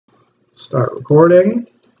Start recording.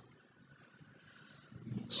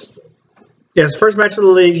 Yes, first match of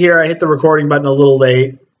the league here. I hit the recording button a little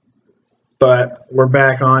late, but we're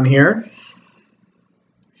back on here.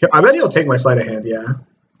 I bet he'll take my Sleight of Hand, yeah.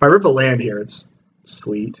 If I rip a land here, it's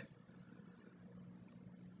sweet.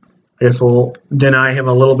 I guess we'll deny him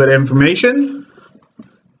a little bit of information.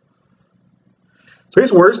 So I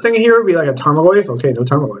guess worst thing here would be like a Tarmogoyf. Okay, no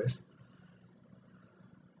Tarmogoyf.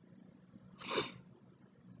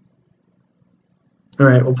 All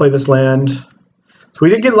right, we'll play this land. So we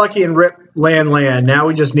did get lucky and rip land. Now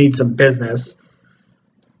we just need some business.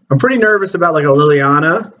 I'm pretty nervous about like a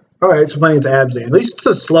Liliana. All right, so playing into Abzan. At least it's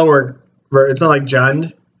a slower. It's not like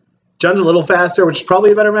Jund. Jund's a little faster, which is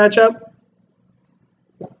probably a better matchup.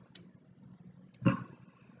 I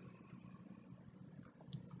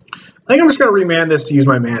think I'm just going to remand this to use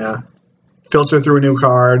my mana. Filter through a new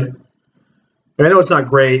card. I know it's not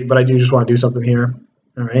great, but I do just want to do something here.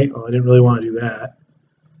 All right, well, I didn't really want to do that.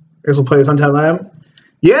 I guess we'll play this Untied Lab.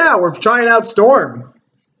 Yeah, we're trying out Storm.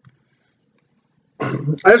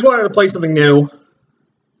 I just wanted to play something new.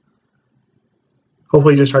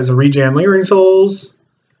 Hopefully he just tries to rejam Lingering Souls.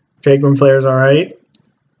 Kegman Flare's all right.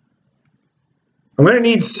 I'm going to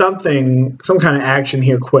need something, some kind of action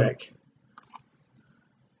here quick.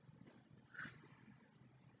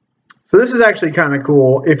 So this is actually kind of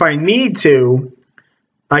cool. If I need to,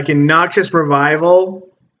 I can Noxious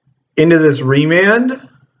Revival into this Remand,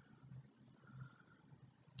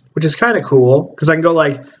 which is kind of cool because I can go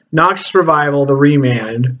like Noxious Revival, the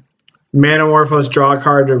Remand, Manamorphose, draw a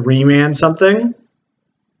card to Remand something,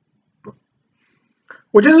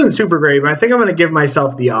 which isn't super great, but I think I'm going to give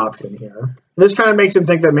myself the option here. This kind of makes him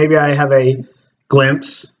think that maybe I have a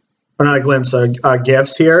glimpse, or not a glimpse, a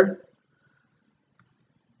Gifts here.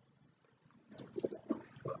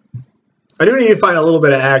 I do need to find a little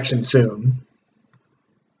bit of action soon.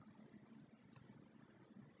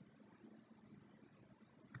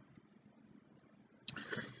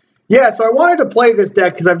 Yeah, so I wanted to play this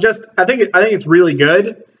deck because I think it's really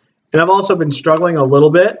good, and I've also been struggling a little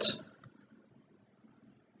bit.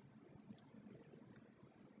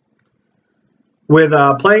 With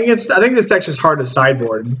playing against, I think this deck's just hard to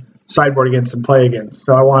sideboard against and play against.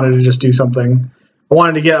 So I wanted to just do something. I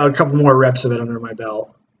wanted to get a couple more reps of it under my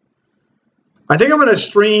belt. I think I'm going to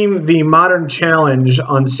stream the Modern Challenge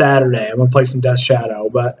on Saturday. I'm going to play some Death Shadow,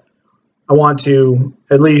 but I want to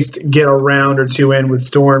at least get a round or two in with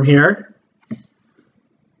Storm here.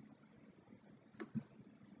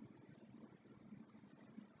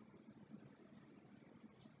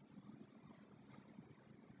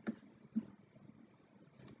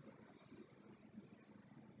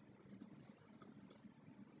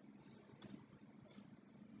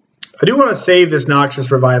 I do want to save this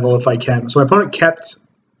Noxious Revival if I can. So my opponent kept...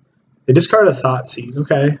 They discarded a Thoughtseize.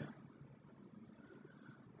 Okay.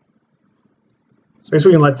 So I guess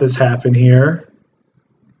we can let this happen here.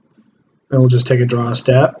 And we'll just take a draw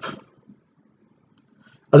step. I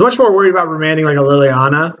was much more worried about remanding like a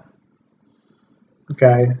Liliana.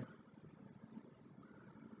 Okay.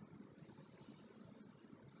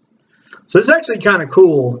 So this is actually kind of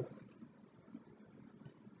cool.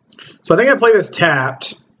 So I think I play this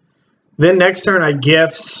tapped. Then next turn I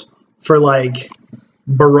Gifts for like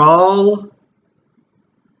Baral,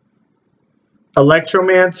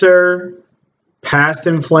 Electromancer, Past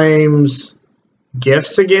in Flames,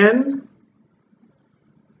 Gifts again.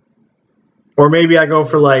 Or maybe I go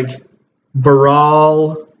for like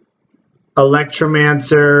Baral,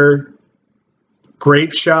 Electromancer,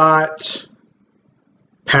 Grapeshot,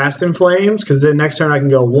 Past in Flames, because then next turn I can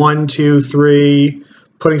go 1, 2, 3,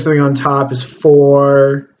 putting something on top is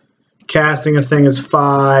 4. Casting a thing is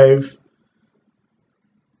 5.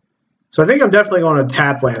 So I think I'm definitely going to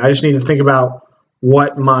tap land. I just need to think about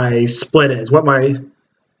what my split is, what my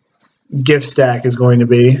gift stack is going to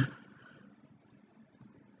be.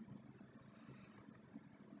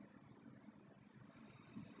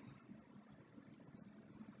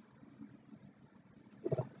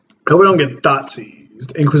 I hope I don't get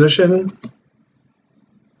Thoughtseized. Inquisition.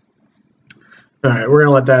 All right, we're going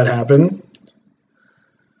to let that happen.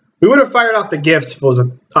 We would have fired off the Gifts if it was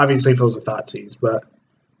obviously if it was a Thoughtseize, but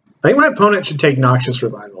I think my opponent should take Noxious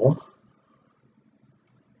Revival.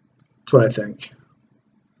 That's what I think.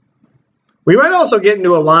 We might also get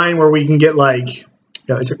into a line where we can get like,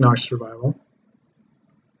 yeah, I took Noxious Revival.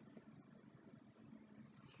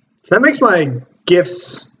 So that makes my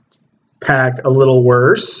Gifts pack a little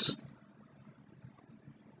worse.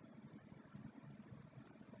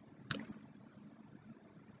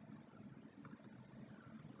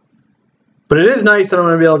 But it is nice that I'm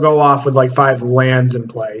going to be able to go off with like 5 lands in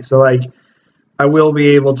play. So like I will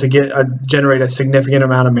be able to generate a significant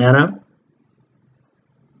amount of mana.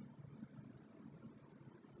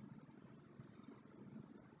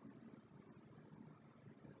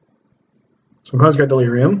 So Opponent's got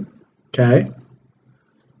Delirium. Okay.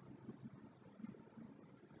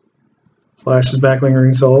 Flashes back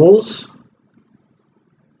Lingering Souls.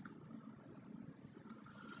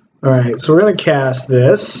 Alright, so we're going to cast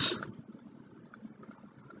this.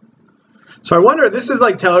 So I wonder, this is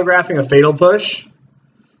like telegraphing a Fatal Push.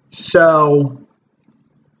 So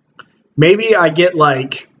maybe I get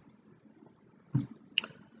like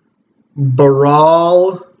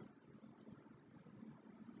Baral.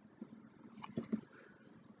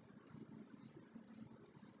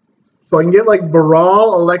 So I can get like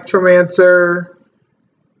Baral, Electromancer,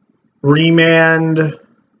 Remand.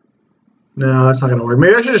 No, that's not going to work.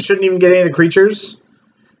 Maybe I shouldn't even get any of the creatures.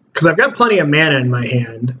 Because I've got plenty of mana in my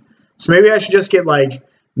hand. So maybe I should just get like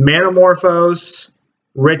Manamorphose,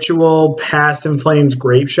 Ritual, Past in Flames,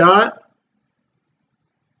 Grapeshot.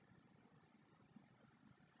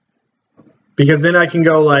 Because then I can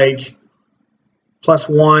go like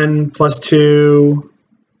 +1, +2.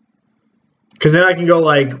 Because then I can go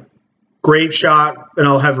like Grapeshot, and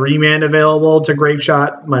I'll have Remand available to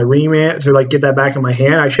Grapeshot my Remand to like get that back in my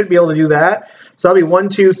hand. I should be able to do that. So that'll be 1,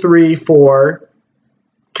 2, 3, 4.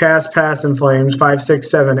 Cast Past in Flames, 5, 6,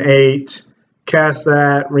 7, 8. Cast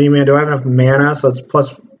that, Remand. Do I have enough mana? So it's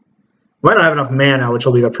plus. Might not have enough mana, which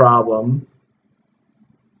will be the problem.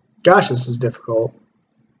 Gosh, this is difficult.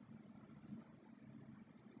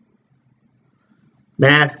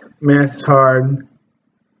 Math's hard.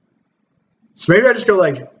 So maybe I just go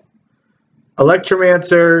like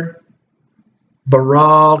Electromancer,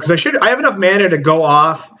 Baral, because I have enough mana to go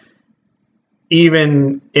off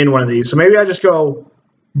even in one of these. So maybe I just go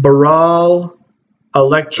Baral,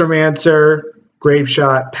 Electromancer,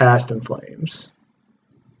 Grapeshot, Past in Flames.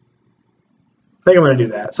 I think I'm going to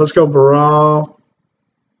do that. So let's go Baral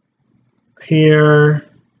here,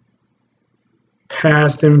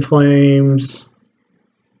 Past in Flames,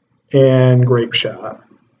 and Grapeshot.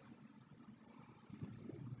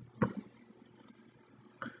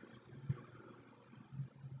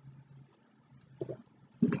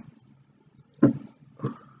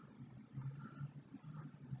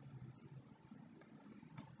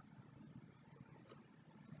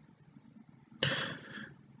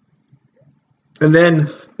 And then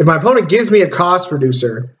if my opponent gives me a cost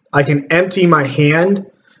reducer, I can empty my hand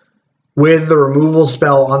with the removal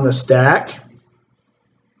spell on the stack.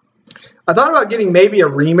 I thought about getting maybe a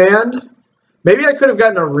Remand. Maybe I could have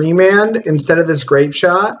gotten a Remand instead of this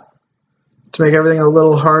Grapeshot to make everything a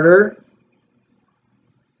little harder.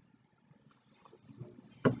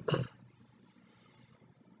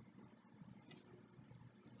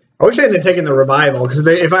 I wish I hadn't taken the Revival, because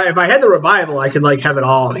if I had the Revival, I could like have it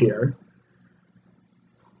all here.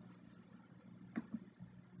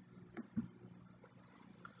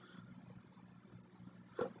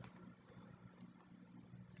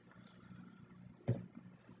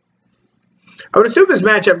 I would assume this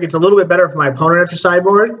matchup gets a little bit better for my opponent after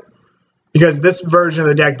sideboard, because this version of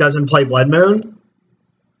the deck doesn't play Blood Moon.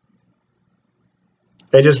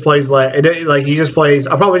 It just plays like he just plays.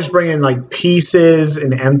 I'll probably just bring in like pieces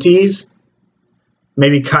and empties,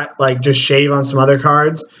 maybe cut like just shave on some other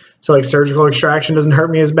cards, so like Surgical Extraction doesn't hurt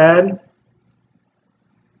me as bad.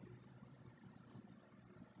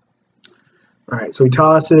 All right, so he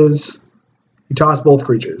tosses both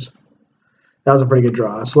creatures. That was a pretty good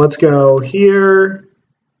draw. So let's go here.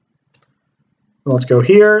 Let's go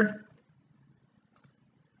here.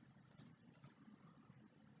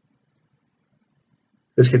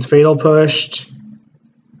 This gets Fatal Pushed.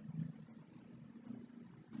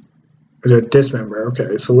 Is it Dismember?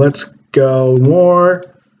 Okay, so let's go more.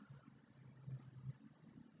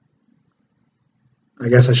 I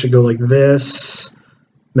guess I should go like this.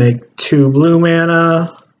 Make 2 blue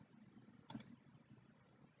mana.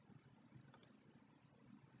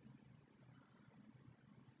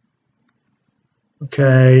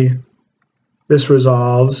 Okay, this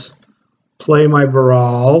resolves. Play my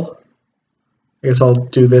Baral. I guess I'll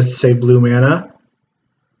do this to save blue mana.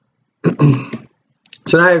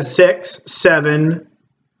 So now I have 6, 7,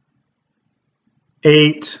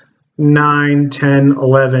 8, 9, 10,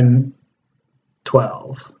 11,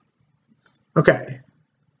 12. Okay.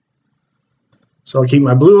 So I'll keep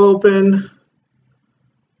my blue open.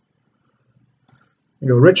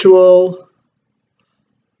 Go Ritual.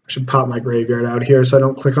 I should pop my graveyard out here so I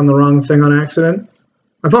don't click on the wrong thing on accident.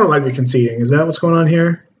 My opponent might be conceding. Is that what's going on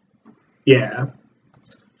here? Yeah.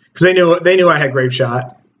 Because they knew I had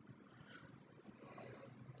Grapeshot.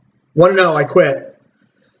 1-0, I quit.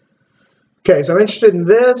 Okay, so I'm interested in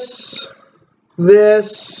this,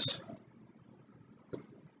 these.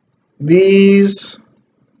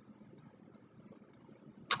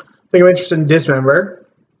 I think I'm interested in Dismember.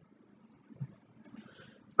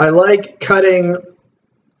 I like cutting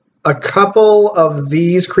a couple of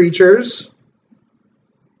these creatures.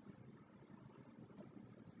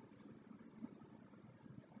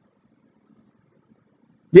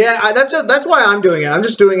 Yeah, that's why I'm doing it. I'm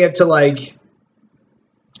just doing it to like,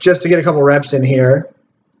 just to get a couple reps in here.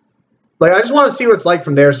 Like, I just want to see what it's like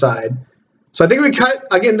from their side. So I think we cut,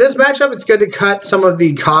 again, this matchup, it's good to cut some of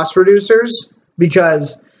the cost reducers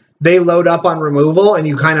because they load up on removal and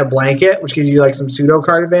you kind of blanket, which gives you like some pseudo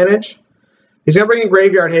card advantage. He's going to bring in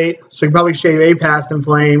Graveyard Hate, so you can probably shave a Past in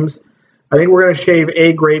Flames. I think we're going to shave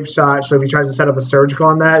a Grapeshot, so if he tries to set up a Surgical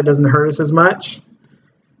on that, it doesn't hurt us as much.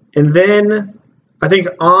 And then I think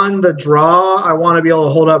on the draw, I want to be able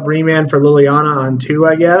to hold up Remand for Liliana on 2,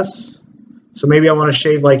 I guess. So maybe I want to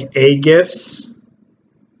shave like a Gifts.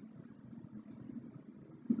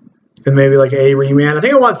 And maybe like a Remand. I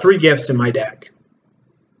think I want 3 Gifts in my deck.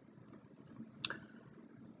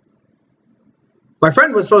 My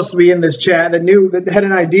friend was supposed to be in this chat that had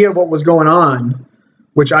an idea of what was going on,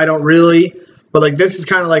 which I don't really. But like this is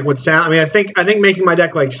kind of like what sound. I mean, I think making my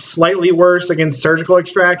deck like slightly worse against Surgical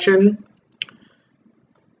Extraction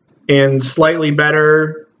and slightly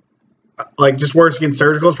better, like just worse against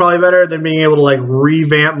Surgical is probably better than being able to like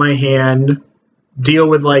revamp my hand, deal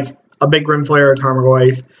with like a big Grimflare or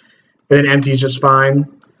Tarmogoyf, and then empty is just fine.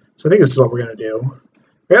 So I think this is what we're gonna do.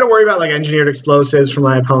 I got to worry about like engineered explosives from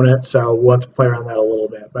my opponent, so we'll have to play around that a little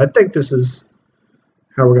bit. But I think this is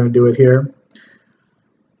how we're going to do it here.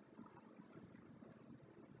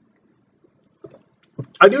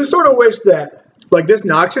 I do sort of wish that like this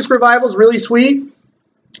Noxious Revival is really sweet,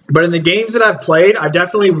 but in the games that I've played, I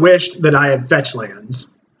definitely wished that I had fetch lands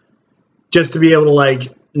just to be able to like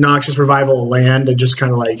Noxious Revival a land and just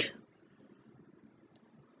kind of like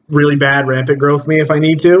really bad rampant growth me if I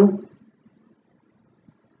need to.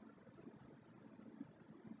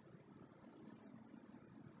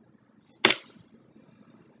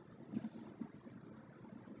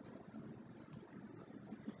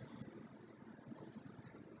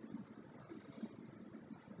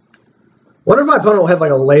 Wonder if my opponent will have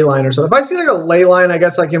like a ley line or something. If I see like a ley line, I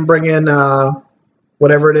guess I can bring in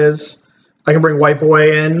whatever it is. I can bring Wipe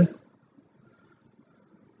Away in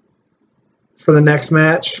for the next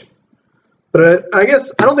match. But I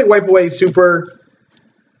guess I don't think Wipe Away is super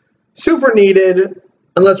needed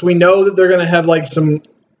unless we know that they're going to have like some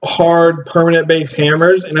hard permanent base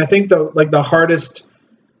hammers. And I think the hardest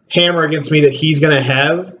hammer against me that he's going to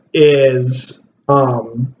have is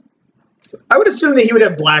I would assume that he would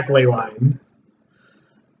have Black Leyline.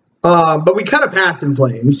 But we cut a Past in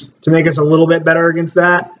Flames to make us a little bit better against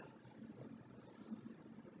that.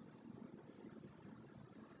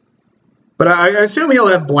 But I assume he'll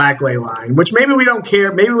have Black Leyline, which maybe we don't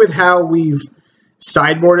care. Maybe with how we've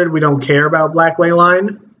sideboarded, we don't care about Black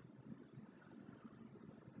Leyline.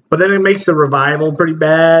 But then it makes the Revival pretty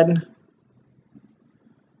bad.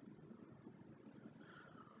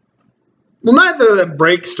 Well, not the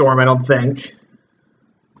Break Storm, I don't think.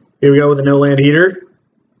 Here we go with a no-land heater.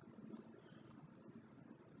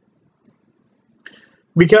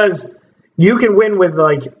 Because you can win with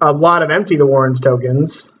like a lot of Empty the Warrens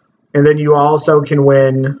tokens. And then you also can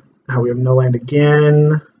win... Oh, we have no land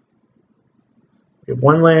again. We have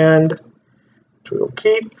 1 land, which we'll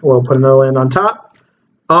keep. We'll put another land on top.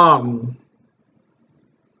 Because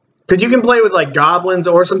you can play with like goblins,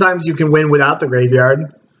 or sometimes you can win without the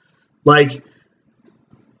graveyard. Like,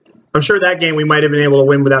 I'm sure that game we might have been able to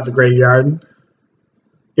win without the graveyard.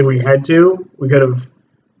 If we had to, we could have...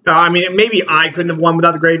 I mean, maybe I couldn't have won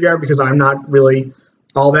without the graveyard because I'm not really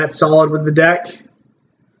all that solid with the deck.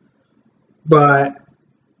 But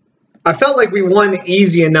I felt like we won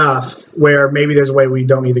easy enough where maybe there's a way we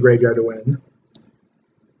don't need the graveyard to win.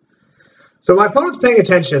 So if my opponent's paying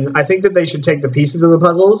attention, I think that they should take the pieces of the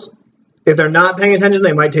puzzles. If they're not paying attention,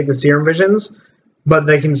 they might take the Serum Visions. But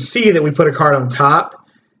they can see that we put a card on top.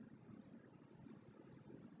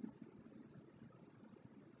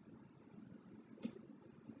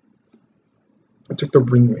 I took the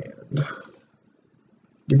Remand.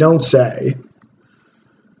 You don't say.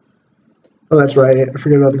 Oh, that's right. I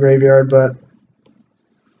forget about the graveyard, but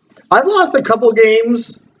I've lost a couple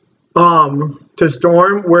games to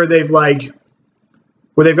Storm where they've gone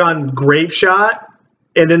Grapeshot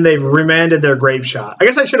and then they've remanded their Grapeshot. I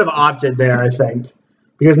guess I should have opted there, I think,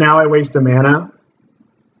 because now I waste the mana.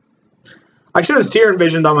 I should have Serum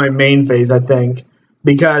Visioned on my main phase, I think,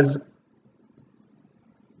 because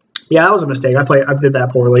yeah, that was a mistake. I did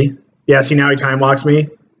that poorly. Yeah, see, now he time locks me.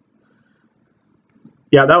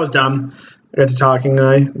 Yeah, that was dumb. I got to talking and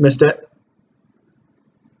I missed it.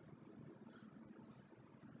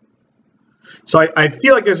 So I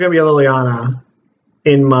feel like there's going to be a Liliana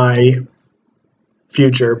in my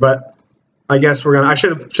future, but I guess we're going to... I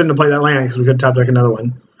shouldn't have played that land because we could top deck another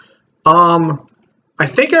one. I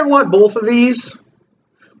think I want both of these,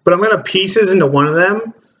 but I'm going to pieces into one of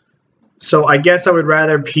them. So I guess I would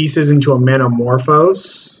rather pieces into a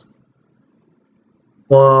Manamorphose.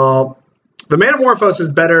 Well, the Manamorphose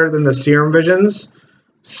is better than the Serum Visions.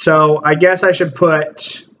 So I guess I should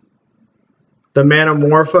put the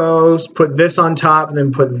Manamorphose, put this on top, and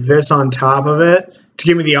then put this on top of it to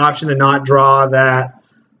give me the option to not draw that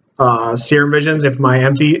Serum Visions if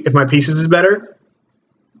my pieces is better.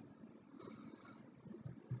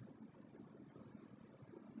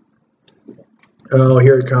 Oh,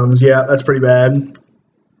 here it comes. Yeah, that's pretty bad.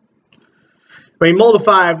 I mean, mull to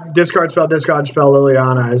 5, discard spell,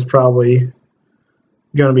 Liliana is probably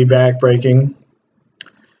going to be backbreaking.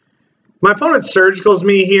 My opponent surgicals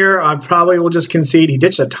me here. I probably will just concede. He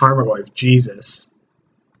ditched a Tarmogoyf. Jesus.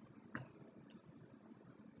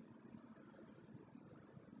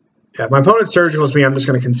 Yeah, if my opponent surgicals me, I'm just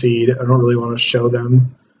going to concede. I don't really want to show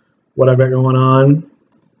them what I've got going on.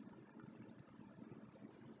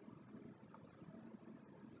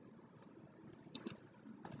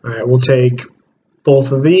 All right, we'll take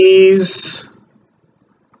both of these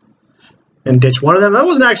and ditch one of them. That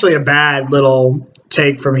wasn't actually a bad little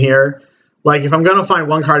take from here. Like, if I'm going to find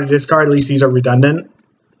one card to discard, at least these are redundant.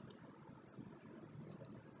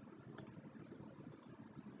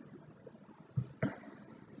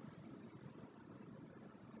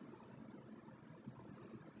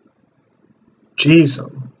 Jeez.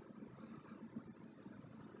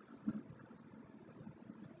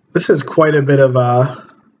 This is quite a bit of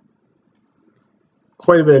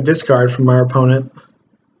discard from our opponent.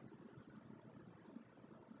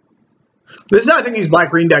 This is how I think these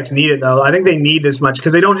black-green decks need it, though. I think they need this much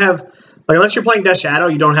because they don't have, like, unless you're playing Death Shadow,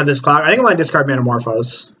 you don't have this clock. I think I'm going to discard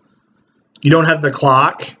Manamorphose. You don't have the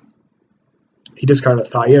clock. He discarded a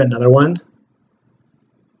Thought. You had another one.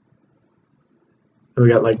 And we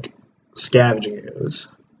got, like, Scavenging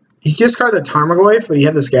Ooze. He discarded the Tarmogoyf, but he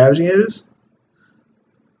had the Scavenging Ooze.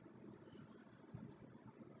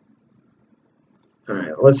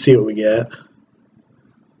 Alright, let's see what we get.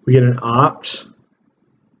 We get an Opt.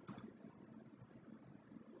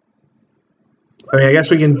 I mean, I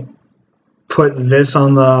guess we can put this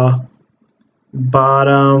on the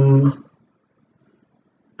bottom.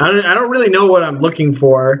 I don't really know what I'm looking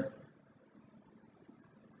for.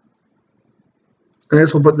 I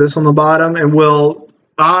guess we'll put this on the bottom, and we'll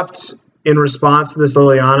Opt in response to this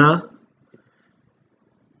Liliana.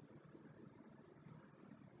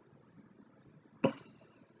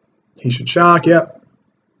 He should shock, yep.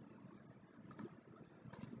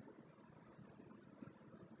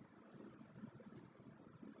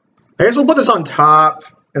 I guess we'll put this on top,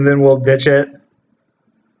 and then we'll ditch it.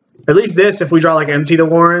 At least this, if we draw, like, empty the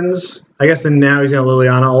Warrens, I guess then now he's going to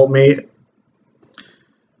Liliana ult me.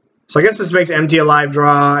 So I guess this makes empty a live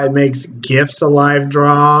draw. It makes Gifts a live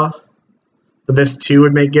draw. But this, too,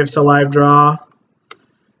 would make Gifts a live draw.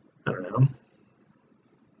 I don't know.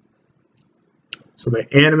 So they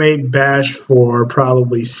animate Bash for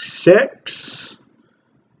probably 6.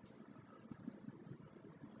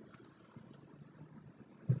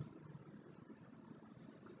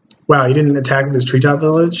 Wow, he didn't attack with his Treetop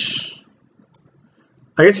Village.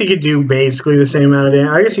 I guess he could do basically the same amount of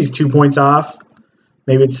damage. I guess he's 2 points off.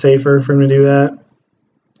 Maybe it's safer for him to do that.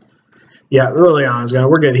 Yeah, Liliana's gonna.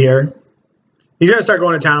 We're good here. He's gonna start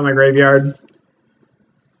going to town in my graveyard.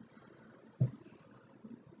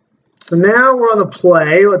 So now we're on the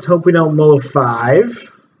play. Let's hope we don't mull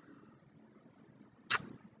 5.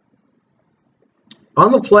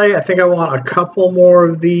 On the play, I think I want a couple more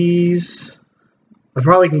of these. I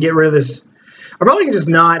probably can get rid of this. I probably can just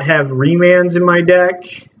not have Remands in my deck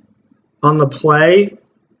on the play.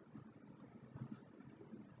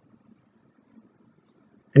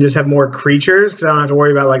 And just have more creatures because I don't have to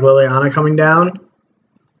worry about, like, Liliana coming down.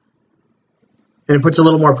 And it puts a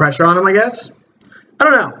little more pressure on him, I guess. I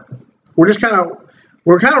don't know. We're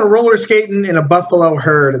kind of roller skating in a buffalo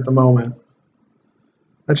herd at the moment.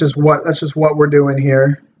 That's just what we're doing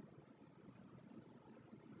here.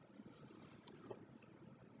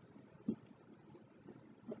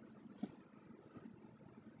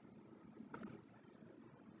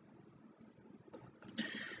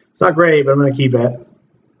 It's not great, but I'm going to keep it.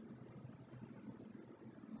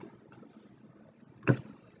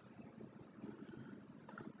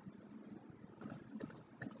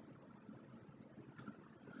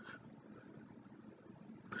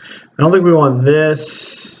 I don't think we want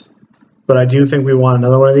this, but I do think we want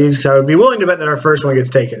another one of these because I would be willing to bet that our first one gets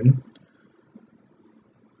taken.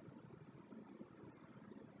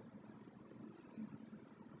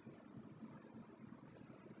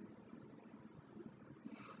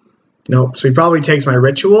 Nope, so he probably takes my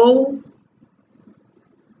ritual.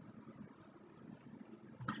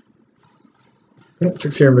 Nope,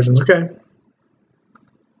 took Serum Visions, okay.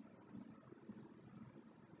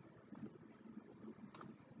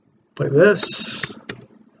 Play this.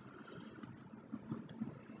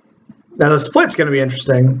 Now the split's going to be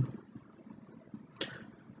interesting.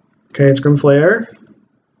 Okay, it's Grim Flare.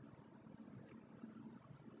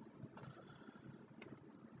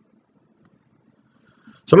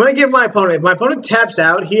 So I'm going to give my opponent, if my opponent taps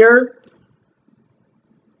out here,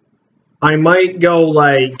 I might go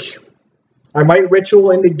like, I might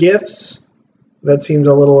ritual into Gifts. That seems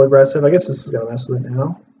a little aggressive. I guess this is going to mess with it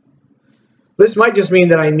now. This might just mean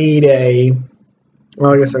that I need a,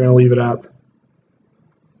 well, I guess I'm going to leave it up.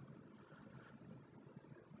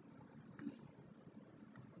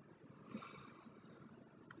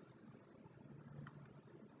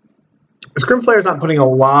 Scrim Flare's not putting a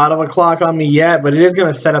lot of a clock on me yet, but it is going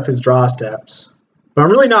to set up his draw steps. But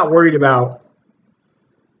I'm really not worried about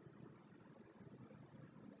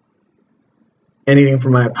anything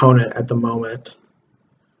from my opponent at the moment,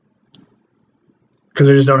 because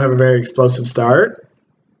I just don't have a very explosive start.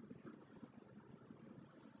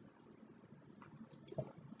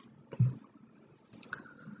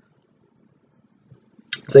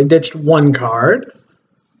 So they ditched one card.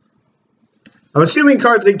 I'm assuming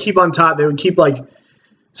cards they keep on top, they would keep like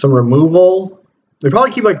some removal. They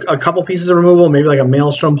probably keep like a couple pieces of removal, maybe like a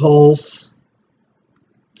Maelstrom Pulse.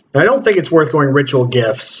 And I don't think it's worth going Ritual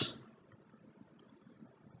Gifts.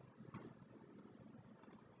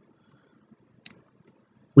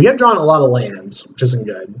 We have drawn a lot of lands, which isn't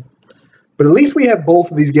good. But at least we have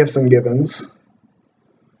both of these Gifts Ungivens.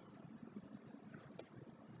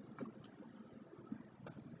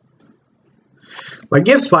 My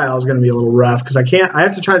Gifts pile is going to be a little rough because I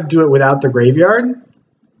have to try to do it without the graveyard.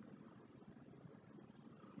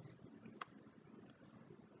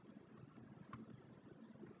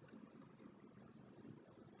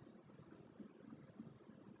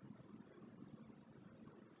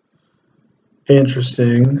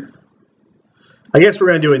 Interesting. I guess we're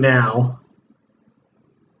going to do it now.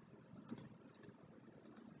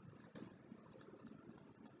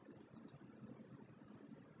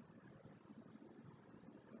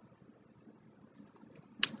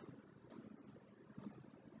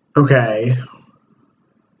 Okay.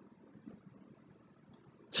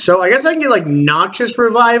 So I guess I can get like Noxious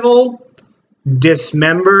Revival,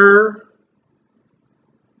 Dismember,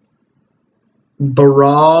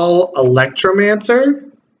 Baral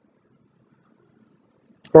Electromancer.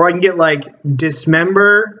 Or I can get like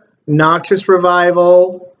Dismember, Noxious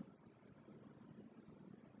Revival.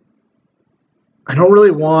 I don't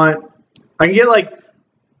really want... I can get like...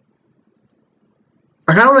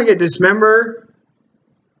 I kind of want to get Dismember,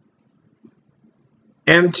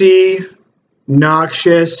 empty,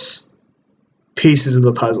 noxious pieces of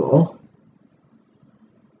the puzzle.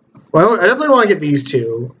 Well, I definitely want to get these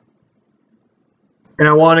two. And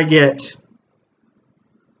I want to get...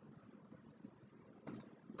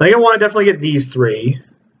 I think I want to definitely get these three.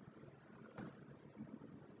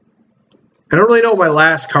 I don't really know what my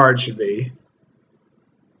last card should be.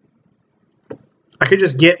 I could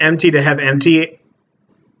just get empty to have empty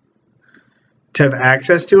to have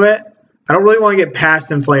access to it. I don't really want to get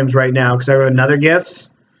past In Flames right now because I have another Gifts.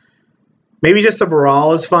 Maybe just a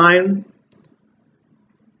Baral is fine.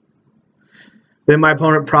 Then my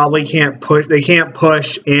opponent probably can't push. They can't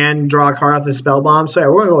push and draw a card off the Spell Bomb. So yeah,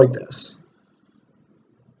 we're going to go like this.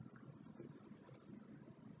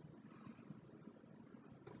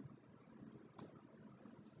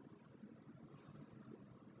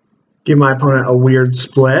 Give my opponent a weird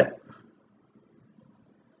split.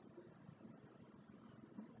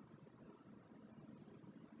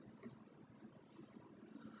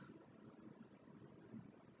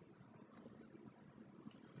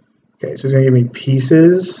 Okay, so he's going to give me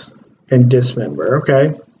pieces and Dismember.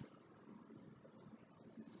 Okay.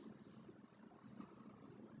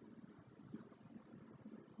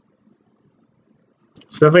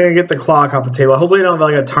 So definitely going to get the clock off the table. Hopefully I don't have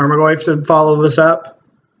like a Tarmogoyf to follow this up.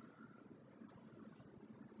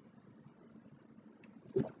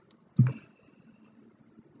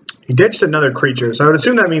 He ditched another creature, so I would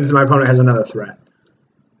assume that means my opponent has another threat.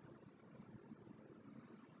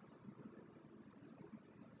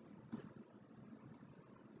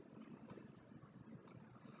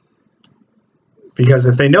 Because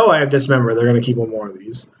if they know I have Dismember, they're going to keep one more of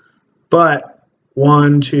these. But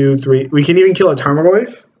 1, 2, 3. We can even kill a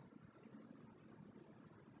Tarmogoyf.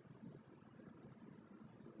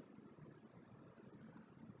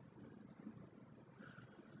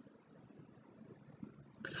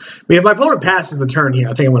 I mean, if my opponent passes the turn here,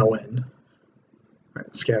 I think I'm going to win. All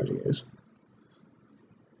right, Scavenging Ooze.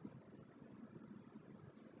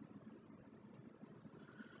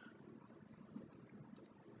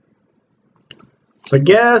 So I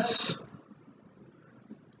guess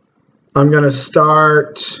I'm going to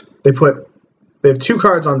start. They have 2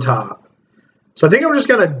 cards on top. So I think I'm just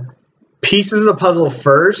going to pieces of the puzzle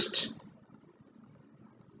first.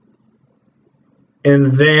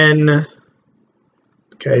 And then,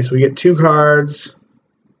 okay, so we get 2 cards.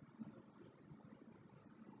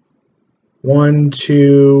 1,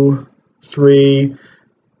 2, 3.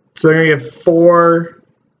 So they're going to get 4.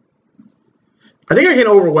 I think I can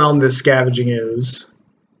overwhelm this Scavenging Ooze.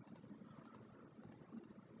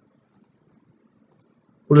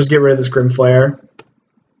 We'll just get rid of this Grim Flare.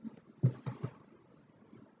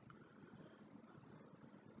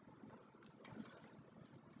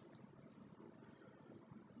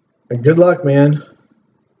 And good luck, man.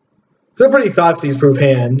 It's a pretty Thoughtseize-proof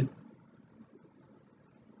hand.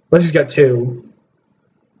 Unless he's got 2.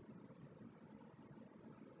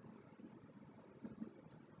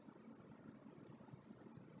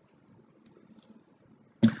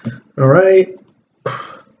 All right.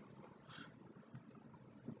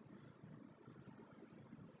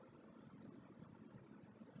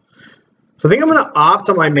 So I think I'm going to opt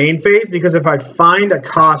on my main phase because if I find a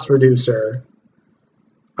cost reducer,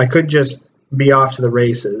 I could just be off to the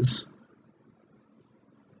races.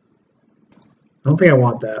 I don't think I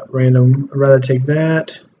want that. Random. I'd rather take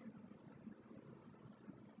that.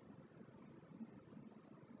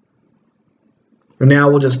 And now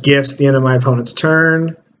we'll just Gifts at the end of my opponent's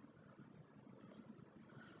turn.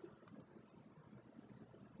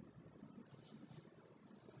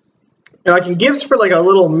 And I can Gifts for like a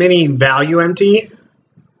little mini value empty.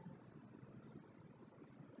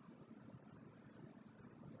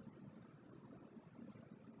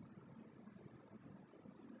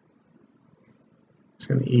 He's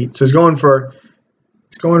gonna eat. So he's going for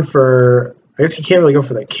I guess he can't really go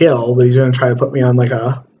for the kill, but he's gonna try to put me on like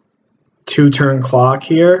a 2-turn clock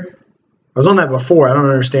here. I was on that before. I don't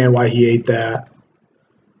understand why he ate that.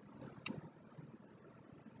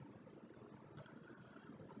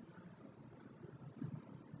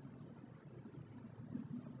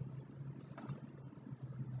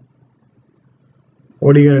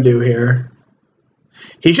 What are you gonna do here?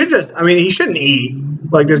 He should just. I mean, he shouldn't eat.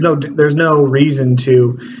 Like, there's no reason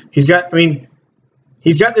to. He's got. I mean,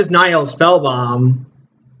 he's got this Nihil Spellbomb.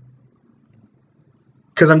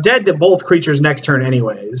 Because I'm dead to both creatures next turn,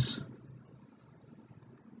 anyways.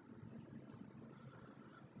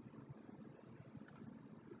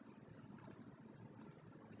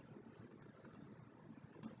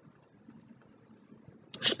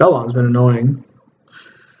 Spellbomb's been annoying.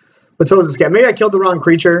 But so is this guy. Maybe I killed the wrong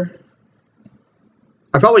creature.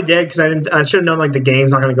 I probably did because I should have known like the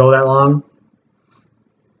game's not going to go that long.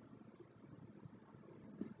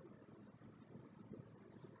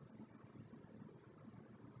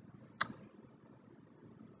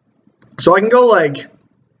 So I can go like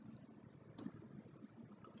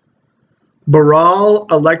Baral,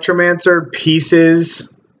 Electromancer,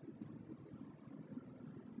 Pieces,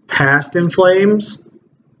 Past in Flames.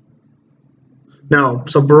 No,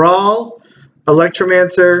 so Baral,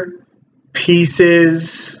 Electromancer,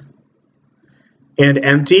 Pieces, and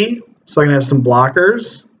Empty. So I can have some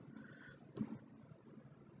blockers.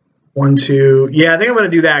 1, 2. Yeah, I think I'm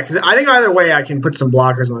going to do that because I think either way I can put some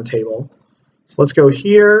blockers on the table. So let's go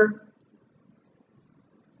here.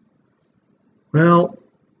 Well,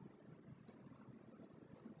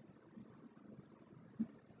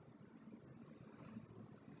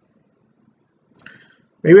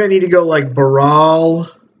 maybe I need to go like Baral.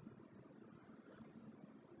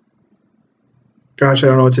 Gosh, I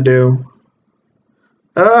don't know what to do.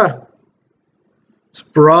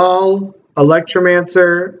 Sprawl,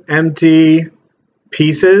 Electromancer, Empty,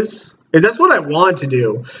 Pieces. That's what I want to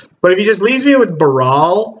do. But if he just leaves me with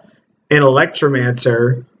Baral and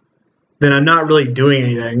Electromancer, then I'm not really doing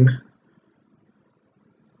anything.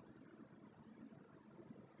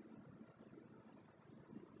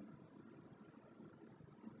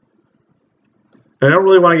 I don't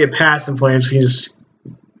really want to get past in flames, so you can just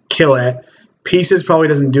kill it. Pieces probably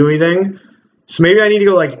doesn't do anything. So maybe I need to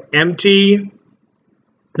go like Empty.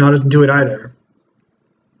 No, it doesn't do it either.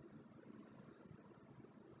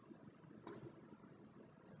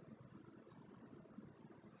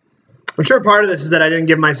 I'm sure part of this is that I didn't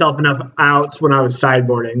give myself enough outs when I was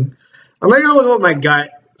sideboarding. I'm going to go with what my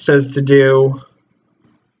gut says to do.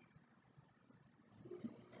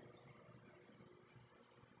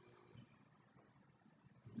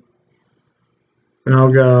 And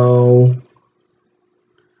I'll go...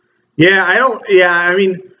 Yeah, I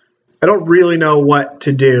don't really know what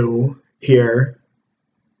to do here.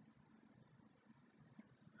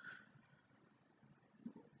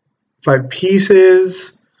 If I have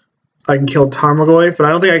pieces, I can kill Tarmogoyf, but I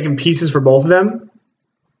don't think I can pieces for both of them.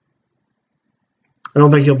 I don't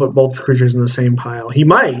think he'll put both creatures in the same pile. He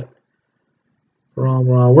might. Baral.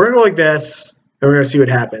 We're going to go like this, and we're going to see what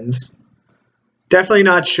happens. Definitely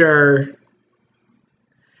not sure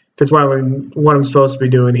if it's what I'm supposed to be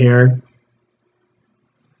doing here.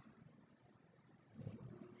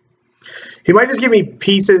 He might just give me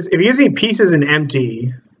pieces. If he gives me pieces and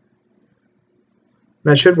empty,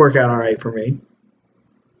 that should work out all right for me.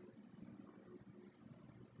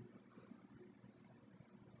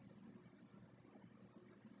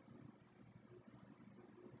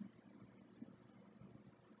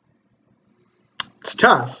 It's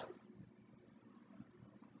tough.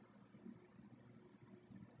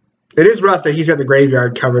 It is rough that he's got the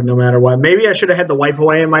graveyard covered no matter what. Maybe I should have had the wipe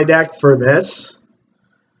away in my deck for this.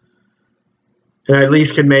 And I at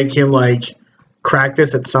least could make him, like, crack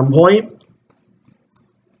this at some point.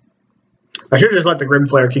 I should have just let the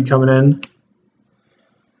Grimflare keep coming in.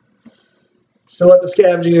 So let the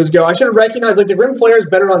Scavenging Ooze go. I should have recognized, like, the Grimflare is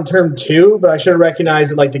better on turn 2, but I should have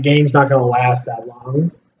recognized that, like, the game's not going to last that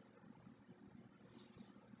long.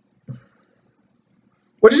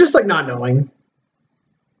 Which is just, like, not knowing.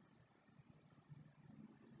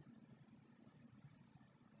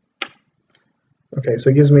 Okay, so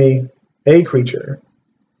it gives me a creature.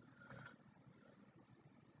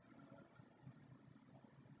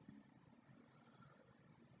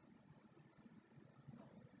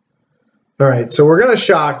 All right, so we're going to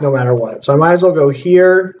shock no matter what. So I might as well go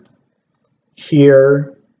here,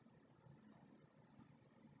 here.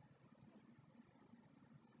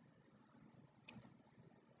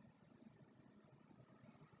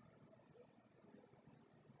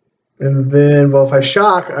 And then, well, if I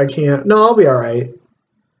shock, I can't. No, I'll be all right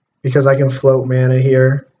because I can float mana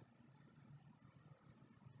here.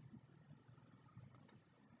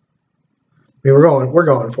 I mean, we're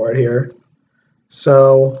going for it here.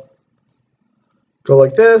 So go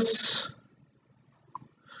like this.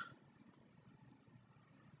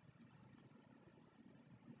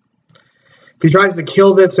 If he tries to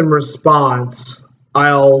kill this in response,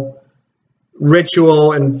 I'll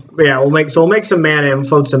Ritual and yeah, we'll make some mana and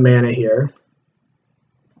float some mana here.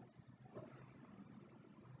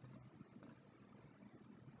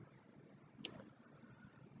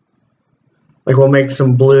 Like we'll make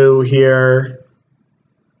some blue here.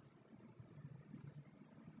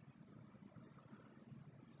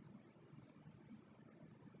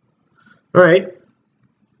 All right.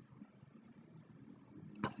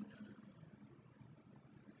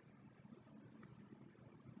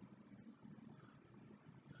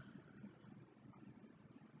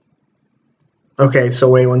 Okay, so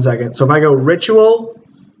wait 1 second. So if I go Ritual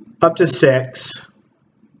up to 6,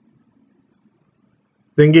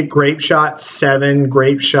 then get Grapeshot 7,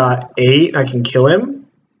 Grapeshot 8, I can kill him.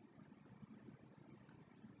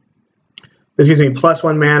 This gives me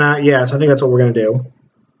 +1 mana. Yeah, so I think that's what we're going to do.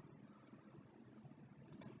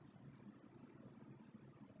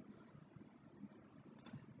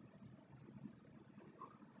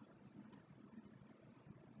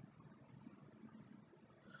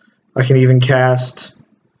 I can even cast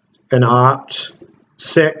an Opt.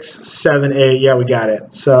 6, 7, 8. Yeah, we got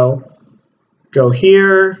it. So go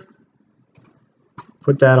here.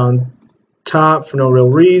 Put that on top for no real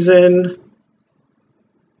reason.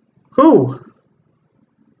 Whew.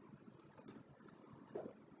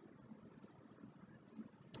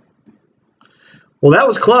 Well, that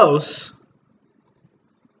was close.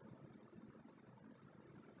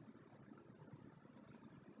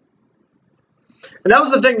 And that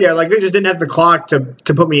was the thing there. Like, they just didn't have the clock to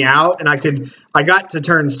put me out, and I got to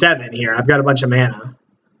turn 7 here. I've got a bunch of mana.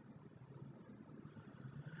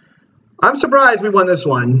 I'm surprised we won this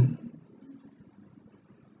one.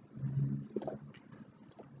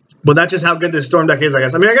 But that's just how good this Storm deck is, I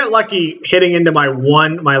guess. I mean, I got lucky hitting into my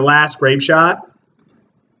last Grapeshot.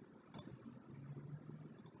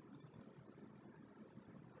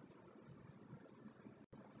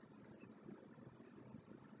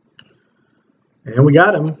 And we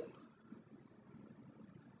got him.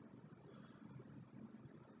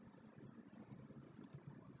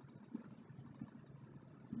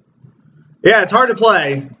 Yeah, it's hard to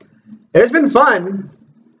play. It's been fun.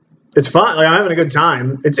 It's fun. Like, I'm having a good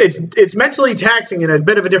time. It's mentally taxing in a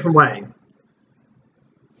bit of a different way.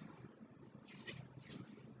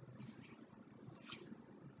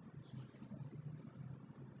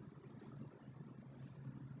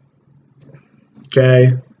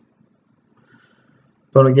 Okay.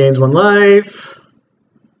 Opponent gains 1 life.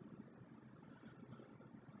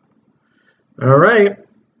 All right.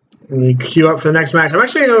 Queue up for the next match. I'm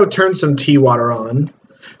actually going to go turn some tea water on.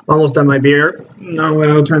 Almost done my beer. Now I'm going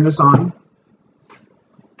to go turn this on.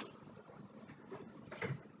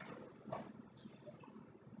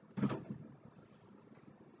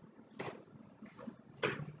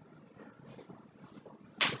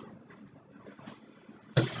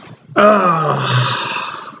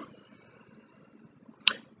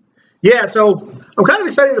 Yeah, so I'm kind of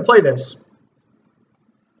excited to play this.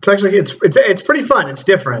 It's actually it's pretty fun. It's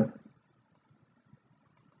different.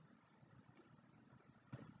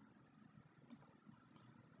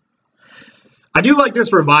 I do like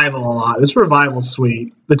this revival a lot. This revival's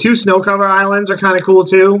sweet. The 2 snow cover islands are kind of cool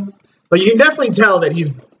too. Like, you can definitely tell that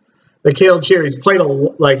Caleb Cheer, he's played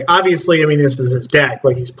obviously, I mean, this is his deck.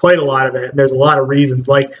 Like, he's played a lot of it, and there's a lot of reasons.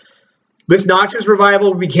 Like, this Noxious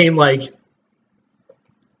Revival became, like,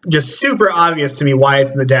 just super obvious to me why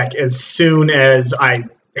it's in the deck as soon as I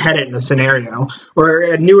had it in a scenario,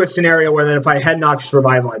 or knew a scenario where that if I had Noxious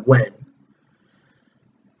Revival, I'd win.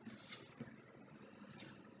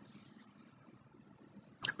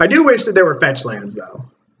 I do wish that there were fetch lands, though.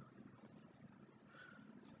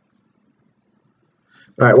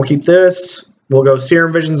 All right, we'll keep this. We'll go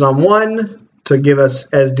Serum Visions on 1 to give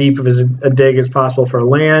us as deep of a dig as possible for a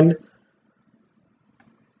land.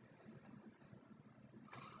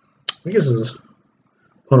 I think this is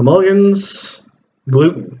one of Mulligan's.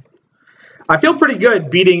 Gluten. I feel pretty good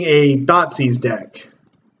beating a Thoughtseize deck.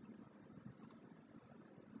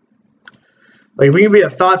 Like, if we can beat a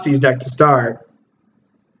Thoughtseize deck to start.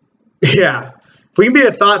 Yeah. If we can beat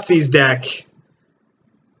a Thoughtseize deck.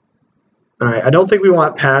 Alright, I don't think we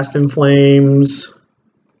want Past in Flames.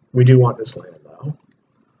 We do want this land, though.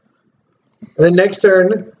 And then next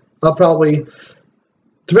turn, I'll probably,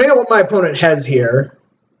 depending on what my opponent has here,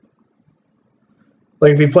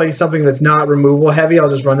 like if he plays something that's not removal heavy, I'll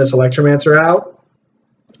just run this Electromancer out.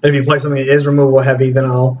 And if he plays something that is removal heavy, then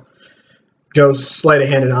I'll go Sleight of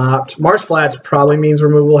Hand and Opt. Mars Flats probably means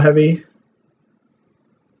removal heavy.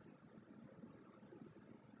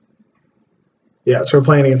 Yeah, so we're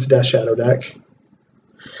playing against a Death Shadow deck.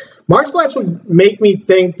 Mars Flats would make me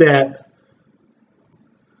think that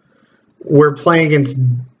we're playing against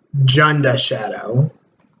Jund Death Shadow.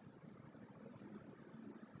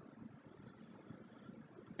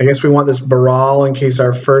 I guess we want this Baral in case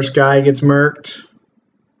our first guy gets murked.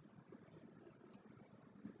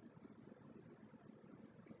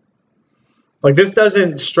 Like, this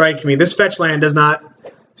doesn't strike me. This fetch land does not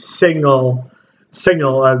signal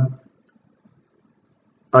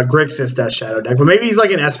a Grixis Death Shadow deck. But maybe he's like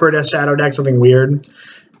an Esper Death Shadow deck, something weird.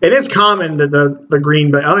 It is common that the green,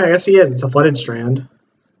 but oh, I guess he is. It's a Flooded Strand.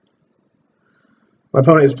 My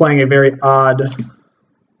opponent is playing a very odd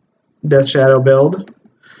Death Shadow build.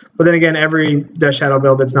 But then again, every Death Shadow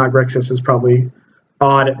build that's not Grixis is probably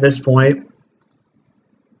odd at this point.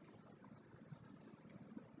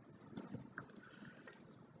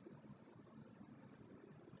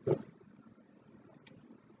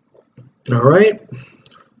 All right.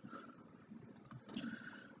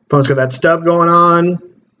 Opponent's got that stub going on.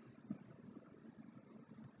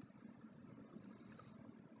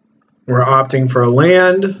 We're opting for a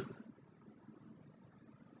land.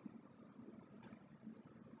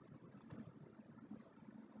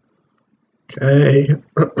 Okay.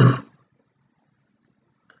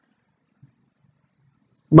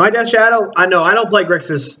 My Death Shadow? I know I don't play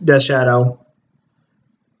Grixis Death Shadow.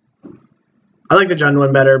 I like the Jund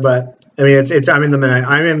one better, but I mean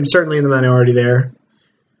I'm certainly in the minority there.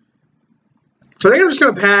 So I think I'm just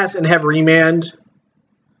gonna pass and have Remand.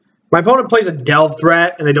 My opponent plays a Delve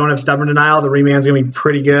threat and they don't have Stubborn Denial. The Remand's gonna be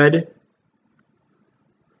pretty good.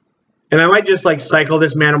 And I might just like cycle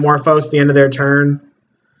this Manamorphose at the end of their turn.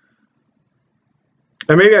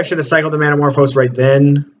 Or maybe I should have cycled the Manamorphose right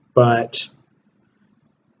then, but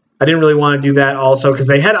I didn't really want to do that also because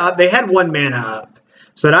they had 1 mana up.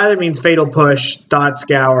 So that either means Fatal Push, Thought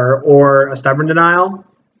Scour, or a Stubborn Denial.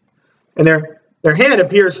 And their hand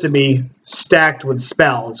appears to be stacked with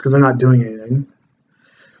spells because they're not doing anything.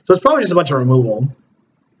 So it's probably just a bunch of removal.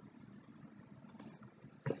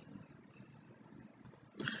 I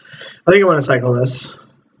think I want to cycle this.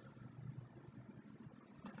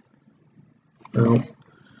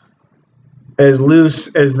 As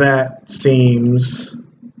loose as that seems,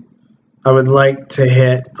 I would like to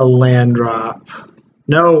hit a land drop.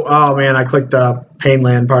 No, oh man, I clicked the pain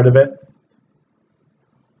land part of it.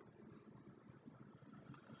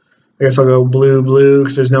 I guess I'll go blue, blue,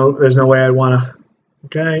 because there's no way I'd want to.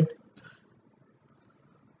 Okay.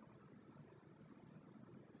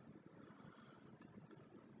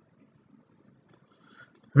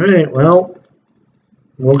 All right, well,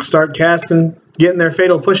 we'll start casting, getting their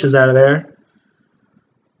fatal pushes out of there.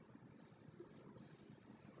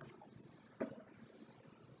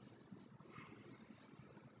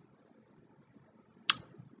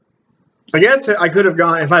 I guess I could have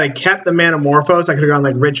gone, if I had kept the Manamorphose, I could have gone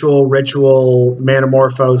like Ritual,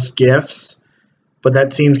 Manamorphose, Gifts. But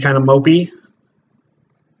that seems kind of mopey.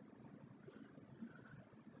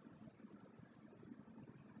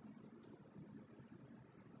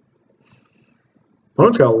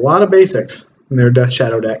 Opponent's got a lot of basics in their Death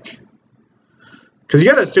Shadow deck. Because you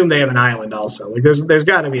got to assume they have an island also. Like there's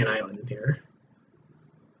got to be an island in here.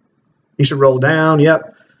 You should roll down,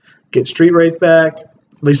 yep. Get Street Wraith back.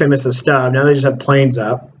 At least they missed a stub. Now they just have planes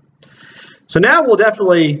up. So now we'll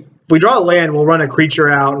definitely, if we draw a land, we'll run a creature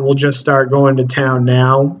out and we'll just start going to town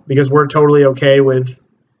now because we're totally okay with,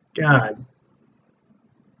 God.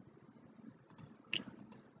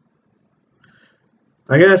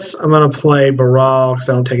 I guess I'm going to play Baral because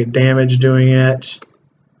I don't take a damage doing it.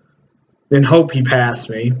 And hope he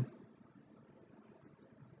passed me.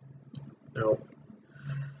 Nope.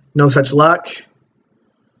 No such luck.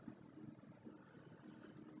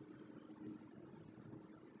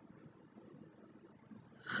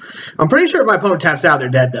 I'm pretty sure if my opponent taps out, they're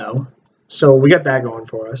dead, though. So we got that going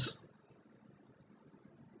for us.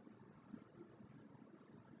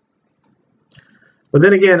 But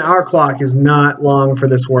then again, our clock is not long for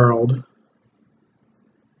this world.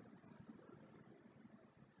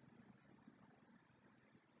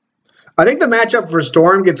 I think the matchup for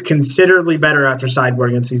Storm gets considerably better after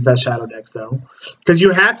sideboard against these Death Shadow decks, though. Because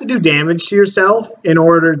you have to do damage to yourself in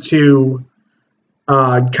order to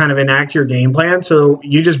kind of enact your game plan. So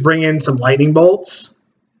you just bring in some lightning bolts,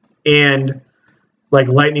 and like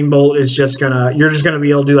lightning bolt is just gonna, you're just gonna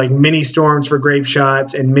be able to do like mini storms for grape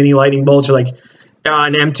shots, and mini lightning bolts are like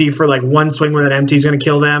an empty for like one swing where that empty is gonna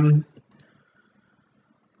kill them.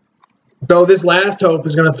 So this last hope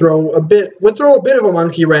is gonna throw a bit of a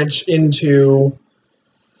monkey wrench into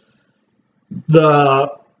the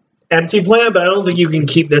empty plan, but I don't think you can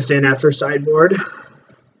keep this in after sideboard.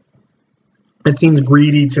 It seems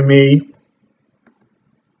greedy to me.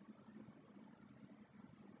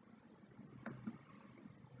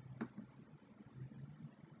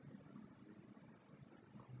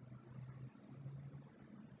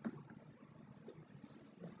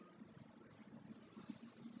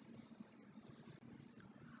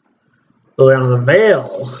 Liliana the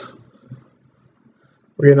Veil.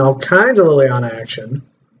 We're getting all kinds of Liliana action.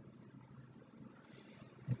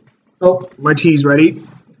 Oh, my tea's ready.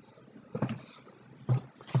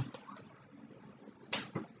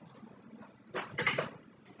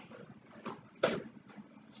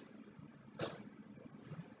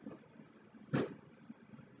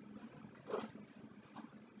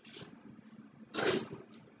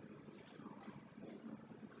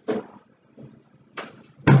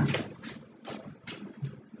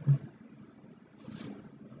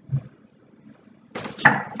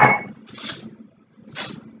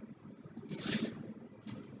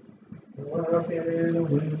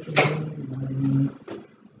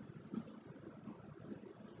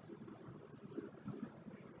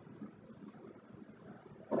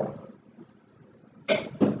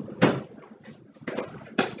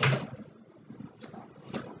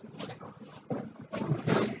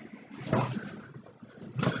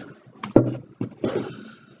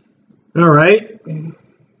 All right.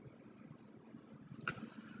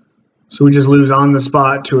 So we just lose on the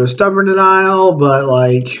spot to a Stubborn Denial, but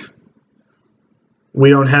like we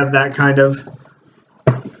don't have that kind of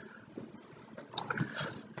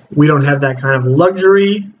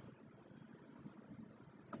luxury.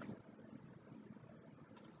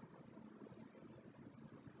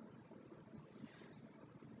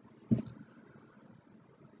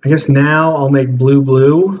 I guess now I'll make blue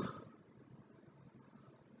blue.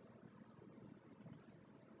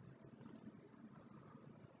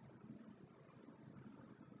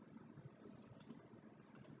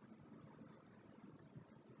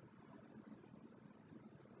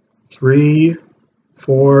 Three,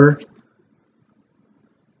 4.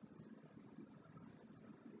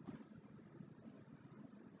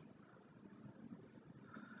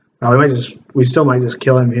 Oh, we still might just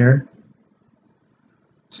kill him here.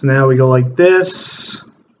 So now we go like this.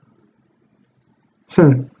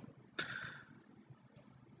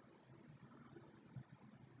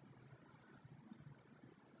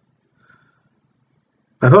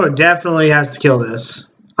 My opponent definitely has to kill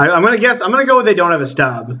this. I'm gonna guess. I'm gonna go with they don't have a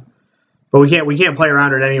stub, but we can't play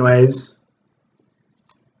around it anyways.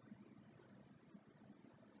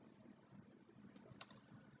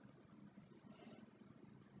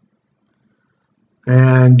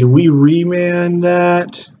 And do we remand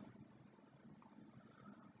that?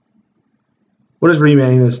 What does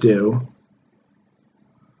remanding this do?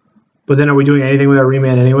 But then are we doing anything with our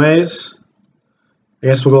remand anyways? I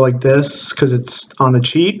guess we'll go like this because it's on the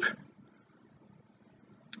cheap.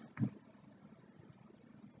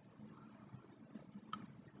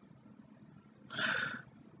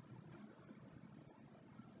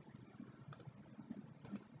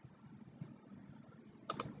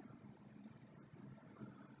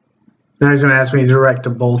 Now he's going to ask me to direct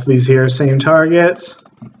to both these here, same targets.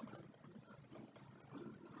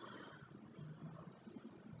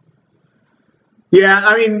 Yeah,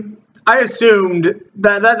 I mean, I assumed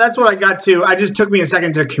that's what I got to. It just took me a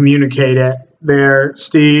second to communicate it there,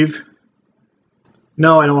 Steve.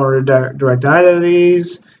 No, I don't want to direct either of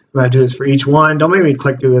these. I'm going to do this for each one. Don't make me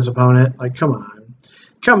click through this opponent. Like, come on.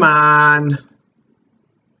 Come on.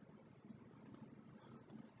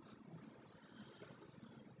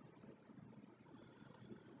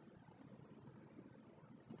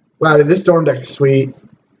 Wow, dude, this Storm deck is sweet.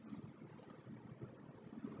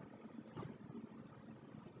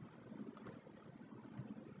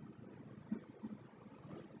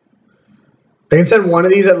 I can send one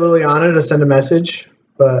of these at Liliana to send a message,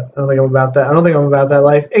 but I don't think I'm about that. I don't think I'm about that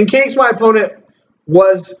life. In case my opponent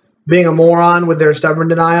was being a moron with their stubborn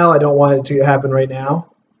denial, I don't want it to happen right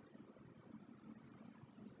now.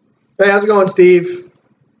 Hey, how's it going, Steve?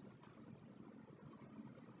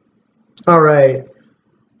 All right.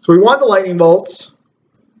 So we want the lightning bolts.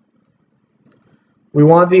 We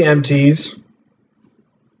want the empties.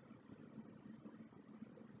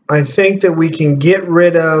 I think that we can get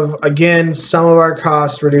rid of, again, some of our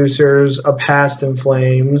cost reducers, a Past in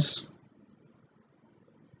Flames.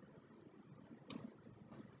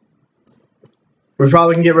 We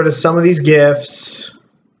probably can get rid of some of these gifts.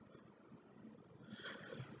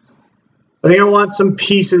 I think I want some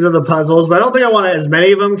pieces of the puzzles, but I don't think I want as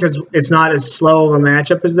many of them because it's not as slow of a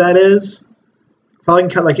matchup as that is. Probably can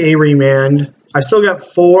cut like a Remand. I've still got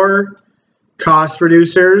 4 cost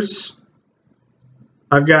reducers.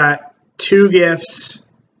 I've got 2 gifts,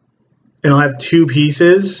 and I'll have 2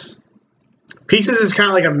 pieces. Pieces is kind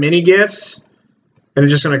of like a mini gifts, and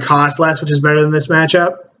it's just going to cost less, which is better than this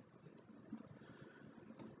matchup.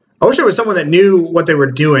 I wish there was someone that knew what they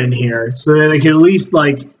were doing here, so that they could at least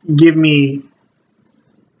like give me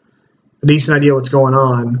a decent idea what's going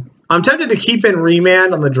on. I'm tempted to keep in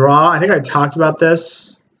Remand on the draw. I think I talked about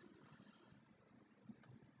this.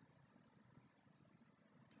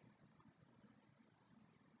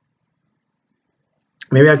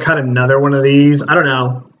 Maybe I cut another one of these. I don't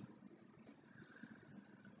know.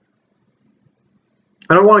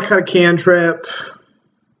 I don't want to cut a cantrip.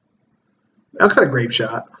 I'll cut a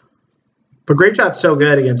Grapeshot. But Grapeshot's so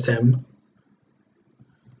good against him.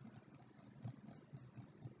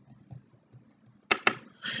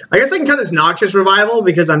 I guess I can cut this Noxious Revival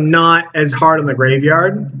because I'm not as hard on the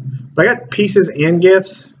graveyard. But I got pieces and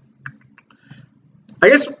gifts. I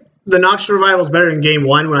guess the Noxious Revival is better in game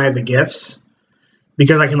 1 when I have the gifts,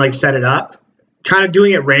 because I can like set it up. Kind of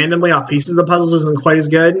doing it randomly off pieces of the puzzles isn't quite as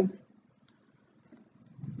good.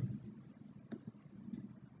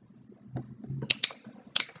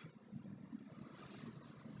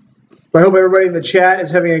 I hope everybody in the chat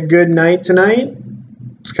is having a good night tonight.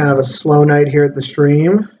 It's kind of a slow night here at the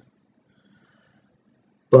stream.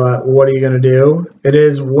 But what are you going to do? It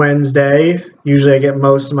is Wednesday. Usually I get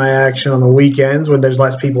most of my action on the weekends when there's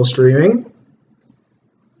less people streaming.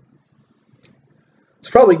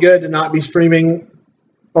 It's probably good to not be streaming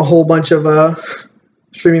a whole bunch of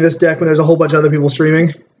streaming this deck when there's a whole bunch of other people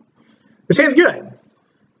streaming. This hand's good.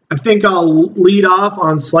 I think I'll lead off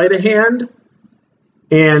on Sleight of Hand,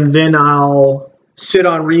 and then I'll sit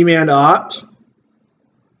on Remand Opt.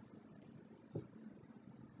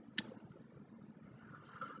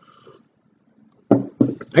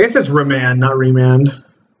 I guess it's Remand, not Remand.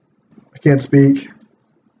 I can't speak.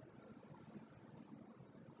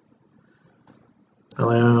 I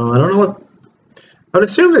don't know what. I would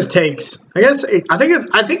assume this takes. I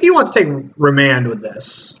think he wants to take Remand with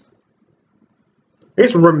this. I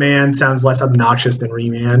guess Remand sounds less obnoxious than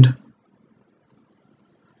Remand,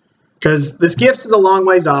 because this Gifts is a long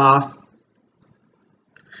ways off.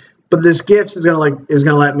 But this Gifts is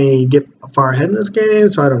gonna let me get far ahead in this game,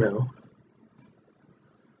 so I don't know.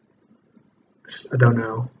 I don't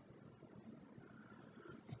know.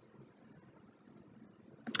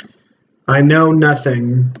 I know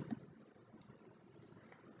nothing.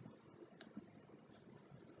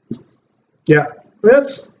 Yeah,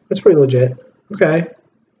 that's pretty legit. Okay.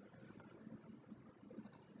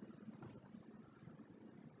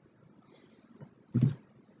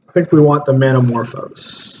 I think we want the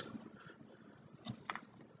Manamorphose.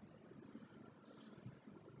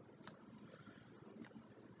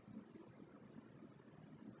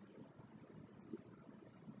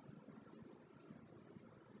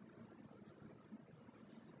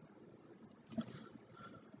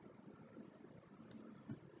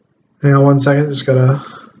 Hang on 1 second, just gotta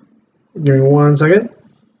give me 1 second.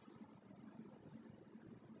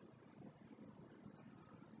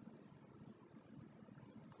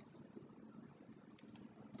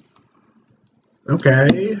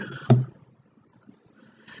 Okay.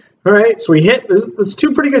 All right, so we hit, that's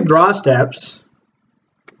 2 pretty good draw steps.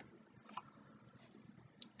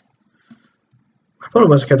 My opponent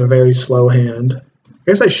must have got a very slow hand. I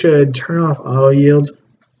guess I should turn off auto yield.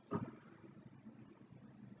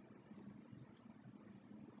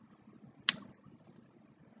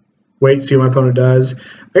 Wait, see what my opponent does.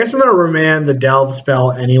 I guess I'm going to remand the Delve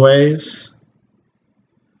spell anyways.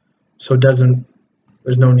 So it doesn't,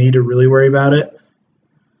 there's no need to really worry about it.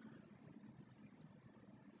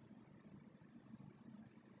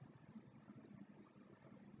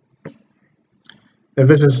 If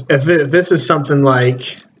this is something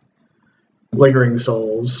like Lingering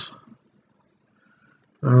Souls.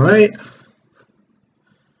 All right.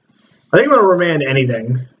 I think I'm going to remand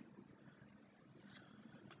anything.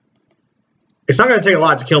 It's not going to take a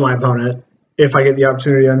lot to kill my opponent if I get the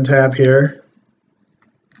opportunity to untap here.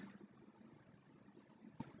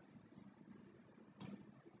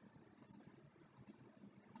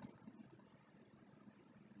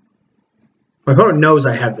 My opponent knows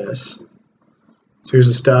I have this. So here's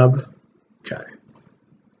a stub. Okay.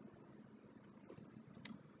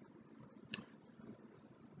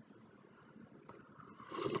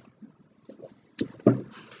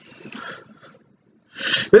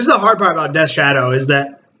 This is the hard part about Death Shadow, is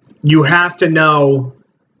that you have to know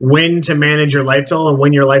when to manage your life total and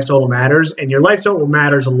when your life total matters, and your life total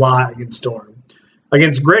matters a lot against Storm.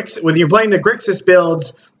 Against Grix, when you're playing the Grixis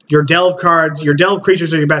builds, your Delve cards, your Delve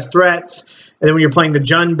creatures are your best threats, and then when you're playing the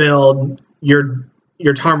Jund build, your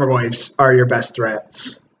Tarmogoyfs are your best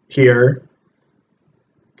threats here.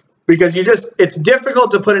 Because it's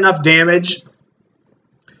difficult to put enough damage.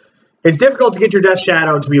 It's difficult to get your Death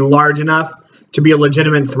Shadow to be large enough to be a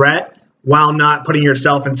legitimate threat while not putting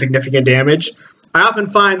yourself in significant damage. I often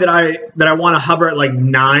find that I want to hover at like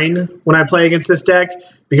 9 when I play against this deck,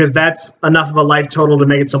 because that's enough of a life total to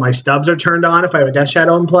make it so my stubs are turned on if I have a Death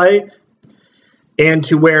Shadow in play, and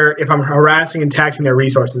to where if I'm harassing and taxing their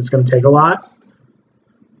resources, it's going to take a lot.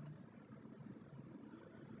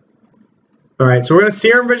 All right, so we're going to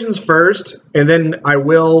Serum Visions first, and then I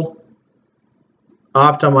will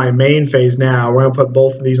opt on my main phase now. We're going to put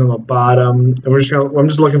both of these on the bottom, and I'm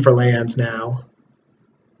just looking for lands now.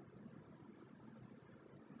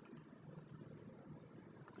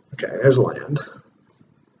 Okay, there's a land.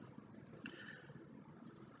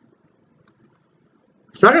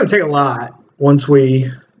 It's not going to take a lot once we...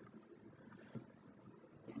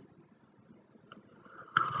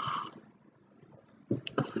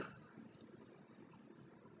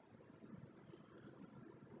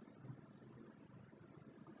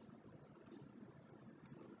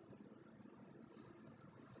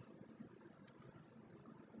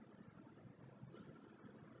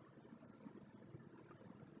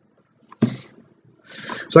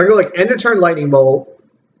 So I go like end of turn Lightning Bolt.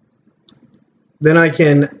 Then I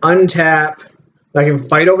can untap. I can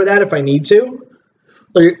fight over that if I need to.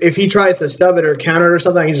 Like if he tries to stub it or counter it or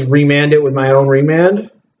something, I can just remand it with my own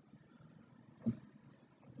remand.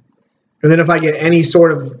 And then if I get any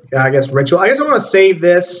sort of, I guess, ritual. I guess I want to save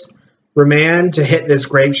this remand to hit this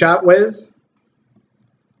Grapeshot with.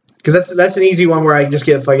 Because that's an easy one where I can just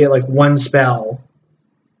get, if I get like 1 spell,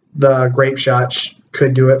 the Grapeshot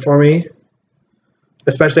could do it for me.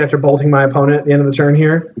 Especially after bolting my opponent at the end of the turn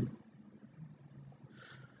here.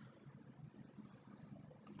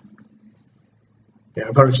 Yeah,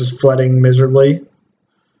 opponent's just flooding miserably.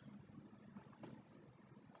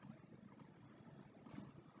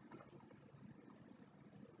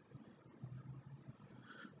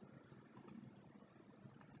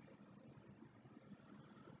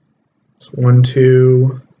 It's 1,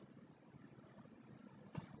 2.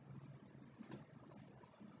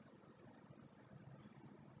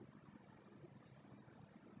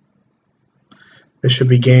 This should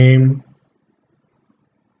be game.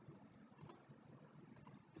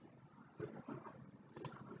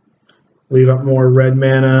 Leave up more red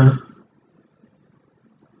mana.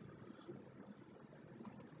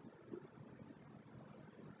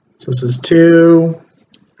 So this is 2. I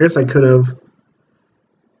guess I could have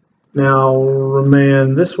now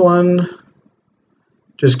remand this one.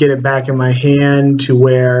 Just get it back in my hand to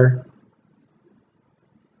where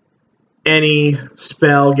any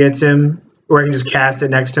spell gets him, or I can just cast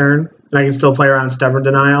it next turn, and I can still play around Stubborn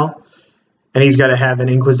Denial, and he's got to have an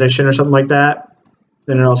Inquisition or something like that.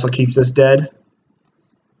 Then it also keeps this dead.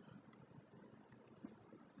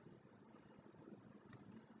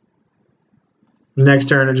 Next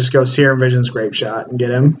turn, I just go Serum Visions, Grapeshot, and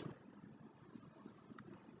get him.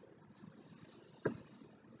 I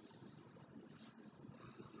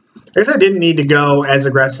guess I didn't need to go as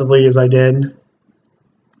aggressively as I did.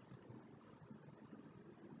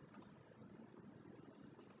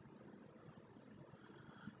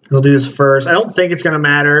 He'll do this first. I don't think it's going to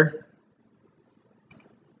matter.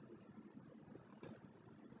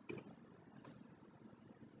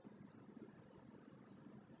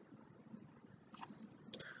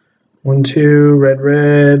 One, two, red,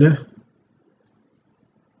 red.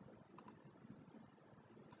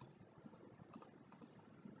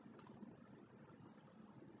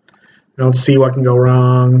 I don't see what can go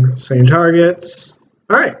wrong. Same targets.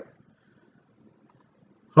 All right.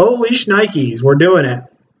 Holy shnikes, we're doing it.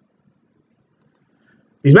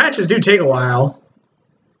 These matches do take a while.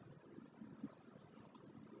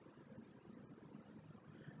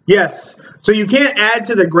 Yes. So you can't add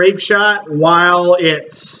to the Grapeshot while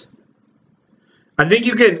it's... I think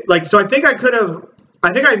you could... So I think I could have...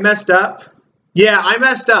 I think I messed up. Yeah, I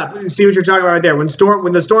messed up. You see what you're talking about right there. When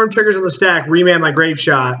the storm triggers on the stack, remand my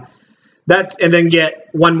Grapeshot. And then get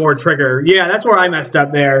one more trigger. Yeah, that's where I messed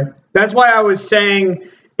up there. That's why I was saying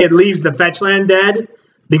it leaves the fetch land dead,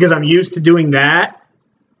 because I'm used to doing that.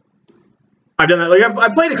 I've done that. Like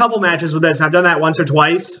I've played a couple matches with this. I've done that once or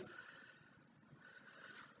twice.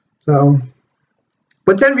 So,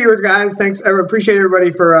 but 10 viewers, guys. Thanks. I appreciate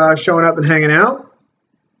everybody for showing up and hanging out.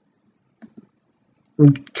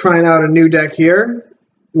 I'm trying out a new deck here,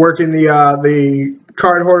 working the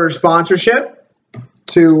Card Hoarder sponsorship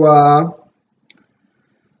to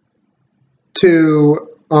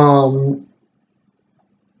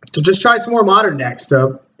just try some more modern decks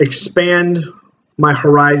to expand my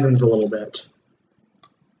horizons a little bit.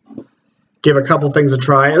 Give a couple things a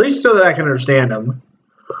try, at least so that I can understand them.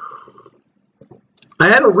 I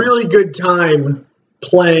had a really good time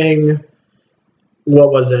playing,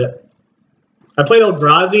 what was it? I played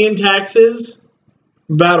Eldrazi in Taxes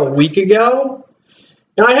about a week ago,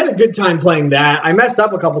 and I had a good time playing that. I messed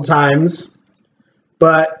up a couple times,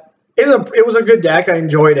 but it was a good deck. I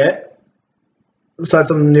enjoyed it. So that's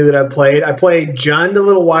something new that I've played. I played Jund a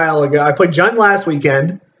little while ago. I played Jund last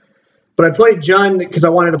weekend, but I played Jund because I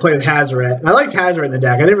wanted to play with Hazoret. And I liked Hazoret in the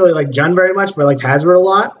deck. I didn't really like Jund very much, but I liked Hazoret a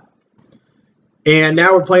lot. And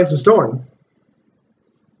now we're playing some Storm.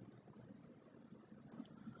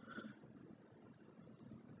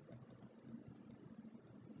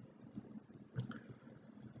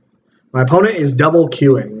 My opponent is double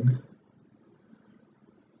queuing.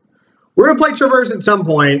 We're going to play Traverse at some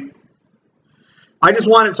point. I just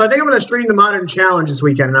wanted, so I think I'm going to stream the Modern Challenge this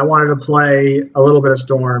weekend, and I wanted to play a little bit of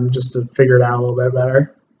Storm just to figure it out a little bit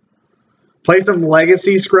better. Play some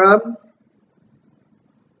Legacy Scrub.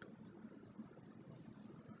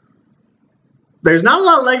 There's not a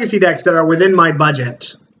lot of Legacy decks that are within my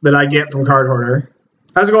budget that I get from Card Hoarder.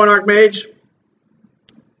 How's it going, Archmage?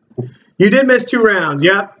 You did miss 2 rounds,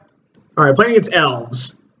 yep. All right, playing against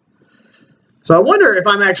Elves. So I wonder if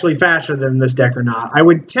I'm actually faster than this deck or not. I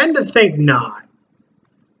would tend to think not.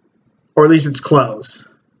 Or at least it's close.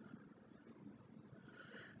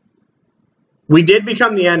 We did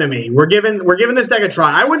become the enemy. We're giving this deck a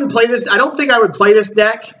try. I wouldn't play this. I don't think I would play this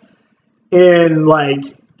deck in like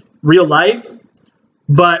real life,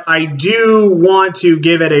 but I do want to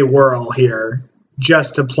give it a whirl here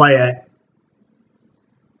just to play it.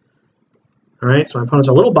 All right, so my opponent's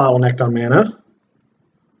a little bottlenecked on mana.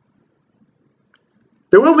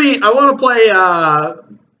 There will be, I want to play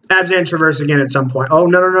Abzan Traverse again at some point. Oh,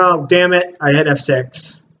 no, damn it. I hit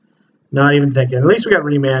F6. Not even thinking. At least we got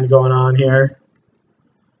Remand going on here.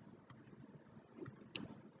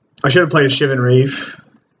 I should have played a Shivan Reef.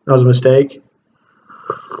 That was a mistake.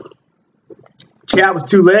 Chat was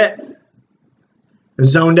too lit.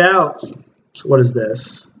 Zoned out. So what is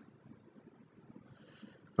this?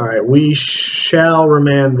 All right, we shall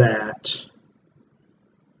remand that.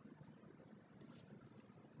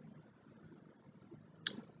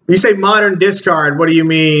 You say modern discard, what do you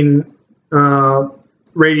mean,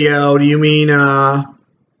 radio? Do you mean, my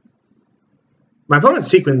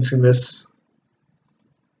opponent's sequencing this.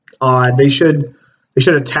 Odd. They should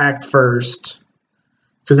attack first.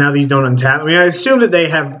 Because now these don't untap. I mean, I assume that they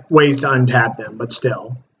have ways to untap them, but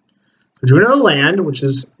still. So drew another land, which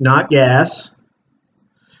is not gas.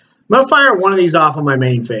 I'm going to fire one of these off on my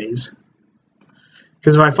main phase.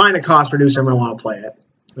 Because if I find a cost reducer, I'm going to want to play it.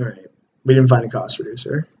 All right. We didn't find a cost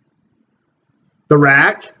reducer. The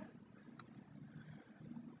rack.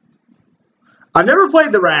 I've never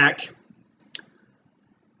played the rack.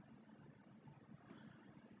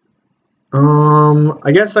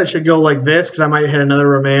 I guess I should go like this because I might hit another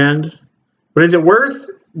Remand. But is it worth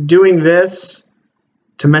doing this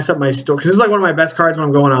to mess up my store? Because this is like one of my best cards when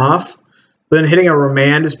I'm going off. But then hitting a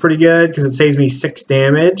Remand is pretty good because it saves me 6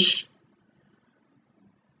 damage.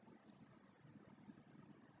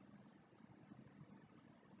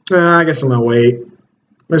 I guess I'm going to wait. I'm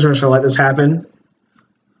just going to let this happen.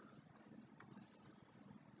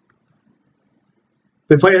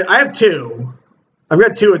 They play. I have 2. I've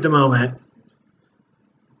got 2 at the moment.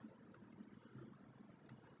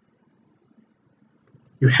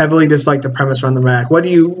 You heavily dislike the premise around the rack. What do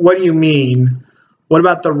you mean? What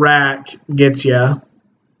about the rack gets you? I'd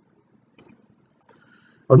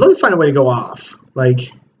love to find a way to go off. Like,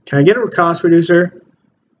 can I get a cost reducer?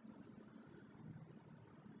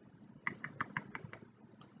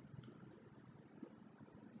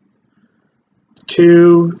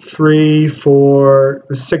 Two, 3, 4,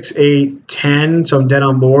 6, 8, 10. So I'm dead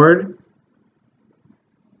on board.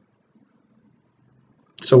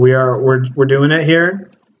 So we're doing it here.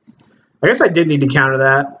 I guess I did need to counter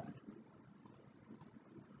that.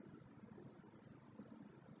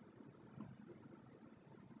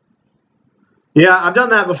 Yeah, I've done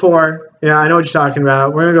that before. Yeah, I know what you're talking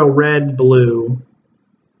about. We're gonna go red, blue.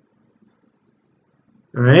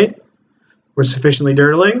 All right. We're sufficiently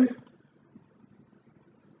dirtling.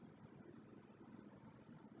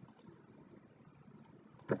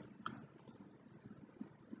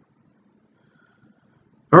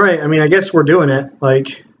 All right, I mean, I guess we're doing it.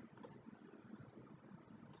 Like,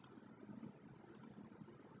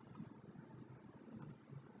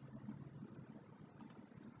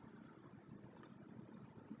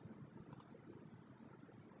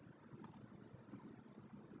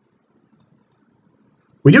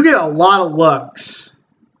 we do get a lot of looks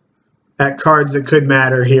at cards that could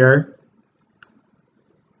matter here.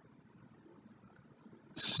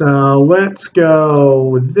 So let's go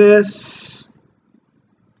with this.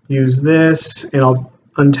 Use this, and I'll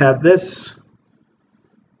untap this.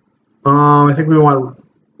 I think we want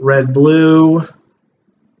red, blue.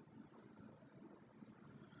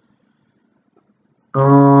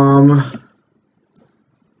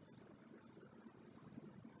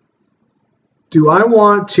 Do I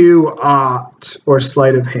want to opt or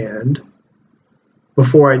sleight of hand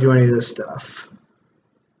before I do any of this stuff?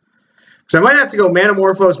 Because I might have to go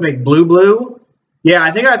Manamorphose, make blue, blue. Yeah,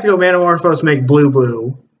 I think I have to go Manamorphose, make blue,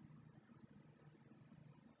 blue.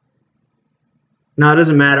 No, it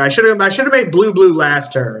doesn't matter. I should have made blue, blue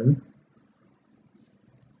last turn.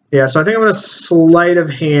 Yeah, so I think I'm going to sleight of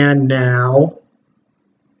hand now.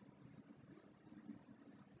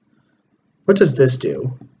 What does this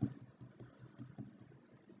do?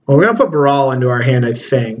 Well, we're going to put Baral into our hand, I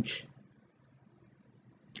think.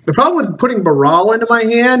 The problem with putting Baral into my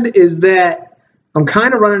hand is that I'm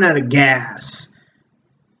kind of running out of gas.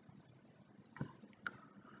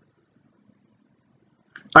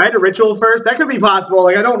 I had a ritual first. That could be possible.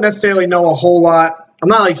 Like, I don't necessarily know a whole lot. I'm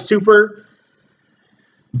not like super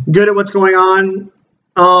good at what's going on.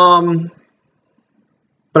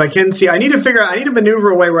 But I can see. I need to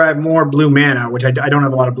maneuver a way where I have more blue mana, which I don't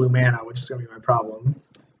have a lot of blue mana, which is going to be my problem.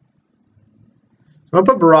 So I'm going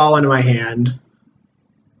to put Baral into my hand.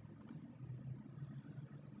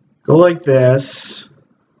 Go like this.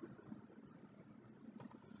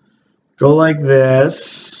 Go like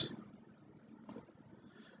this.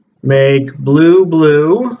 Make blue,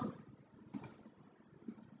 blue. All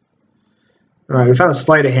right, we found a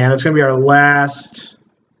sleight of hand. That's going to be our last.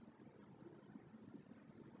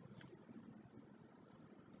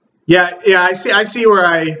 Yeah, I see where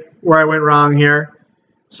I went wrong here.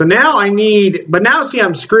 So now I need, but now see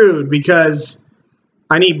I'm screwed because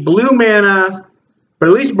I need blue mana, but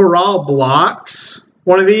at least Baral blocks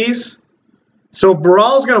one of these. So if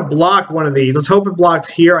Baral's going to block one of these, let's hope it blocks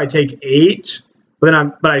here. I take 8.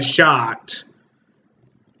 But I shocked.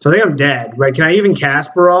 So I think I'm dead, right? Can I even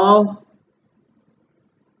cast Baral?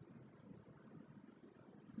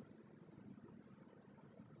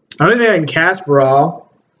 I don't think I can cast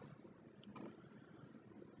Baral.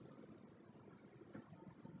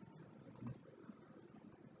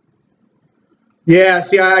 Yeah,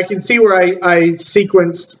 see, I can see where I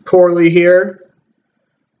sequenced poorly here.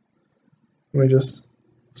 Let me just,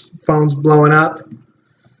 phone's blowing up.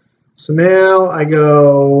 So now I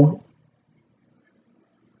go,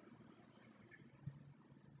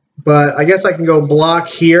 but I guess I can go block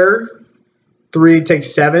here. 3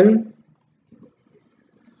 takes 7.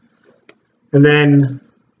 And then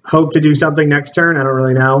hope to do something next turn. I don't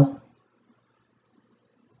really know.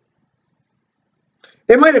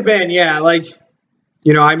 It might have been, yeah, like,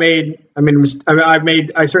 you know, I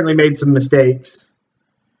certainly made some mistakes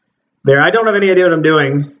there. I don't have any idea what I'm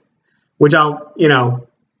doing, which I'll, you know,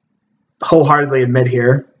 wholeheartedly admit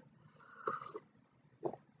here.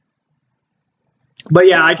 But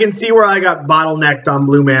yeah, I can see where I got bottlenecked on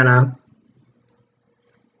blue mana.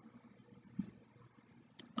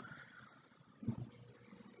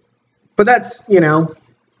 But that's, you know,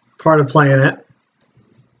 part of playing it.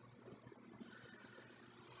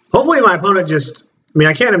 Hopefully my opponent just, I mean,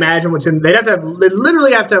 I can't imagine what's in, they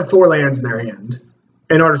literally have to have 4 lands in their hand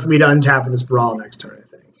in order for me to untap with this Baral next turn, I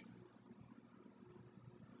think.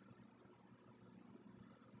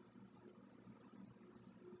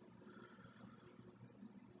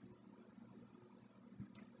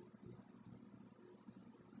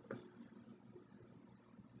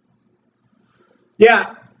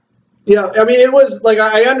 Yeah. Yeah, I mean, it was, like,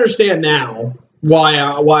 I understand now how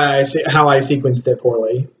I sequenced it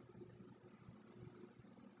poorly.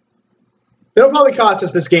 It'll probably cost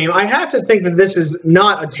us this game. I have to think that this is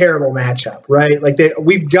not a terrible matchup, right? Like,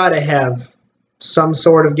 we've got to have some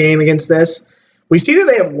sort of game against this. We see that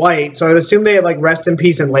they have white, so I would assume they have, like, Rest in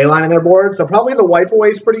Peace and Leyline in their board, so probably the wipe away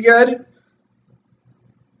is pretty good.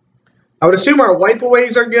 I would assume our wipe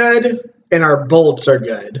aways are good, and our bolts are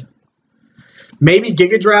good. Maybe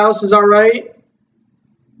Gigadrowse is all right.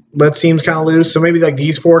 That seems kind of loose, so maybe, like,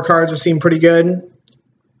 these 4 cards will seem pretty good.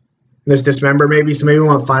 This Dismember, maybe, so maybe we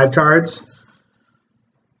want 5 cards.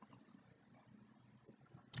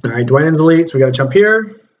 All right, Dwynen's elite, so we got to jump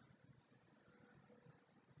here.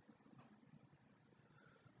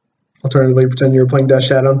 Alternatively, pretend you were playing Death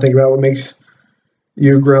Shadow and think about what makes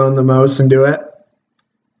you groan the most and do it.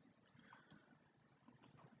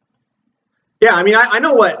 Yeah, I mean, I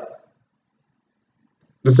know what.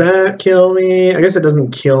 Does that kill me? I guess it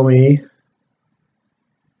doesn't kill me.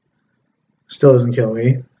 Still doesn't kill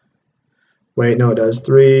me. Wait, no, it does.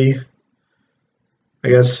 3. I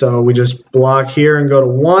guess so. We just block here and go to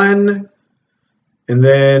 1. And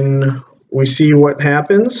then we see what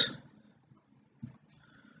happens.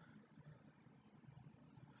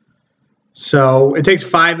 So it takes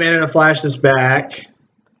 5 mana to flash this back.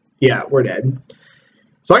 Yeah, we're dead.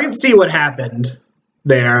 So I can see what happened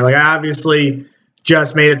there. Like, I obviously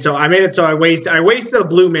just made it so I wasted a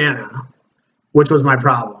blue mana, which was my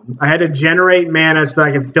problem. I had to generate mana so that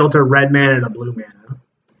I could filter red mana into blue mana.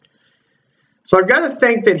 So I've got to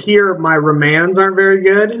think that here my Remands aren't very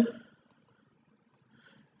good.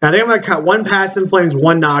 I think I'm going to cut 1 Past in Flames,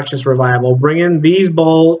 1 Noxious Revival, bring in these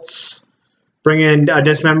bolts, bring in a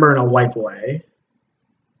Dismember and a Wipe Away.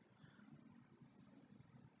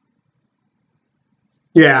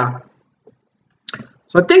 Yeah.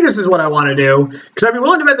 So I think this is what I want to do, because I'd be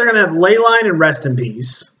willing to bet they're going to have Leyline and Rest in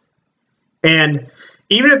Peace. And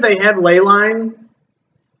even if they have Leyline,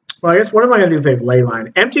 well, I guess what am I going to do if they have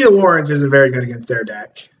Leyline? Empty the Warrens isn't very good against their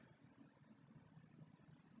deck.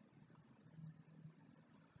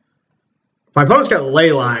 If my opponent's got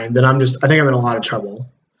Leyline, then I think I'm in a lot of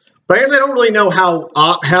trouble. But I guess I don't really know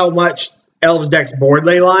how much Elves decks board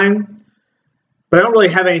Leyline, but I don't really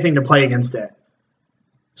have anything to play against it.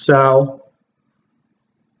 So,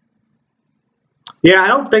 yeah, I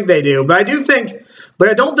don't think they do. But I do think,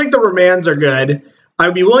 like, I don't think the Remands are good. I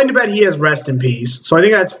would be willing to bet he has Rest in Peace. So I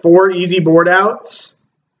think that's 4 easy board outs.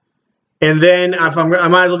 And then I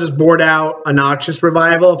might as well just board out a Noxious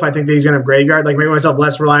Revival if I think that he's going to have Graveyard. Like, make myself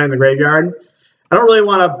less reliant on the Graveyard. I don't really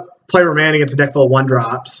want to play Remand against a deck full of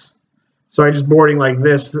 1-drops. So I'm just boarding like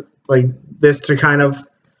this to kind of,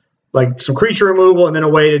 like, some creature removal and then a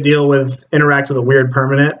way to interact with a weird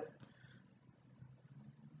permanent.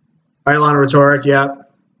 Eidolon Rhetoric,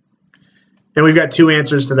 yep. And we've got 2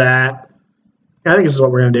 answers to that. I think this is what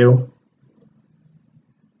we're going to do.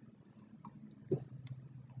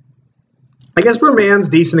 I guess Remand's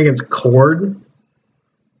decent against Chord.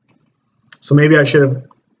 So maybe I should have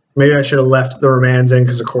left the Remands in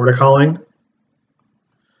because of Chord calling.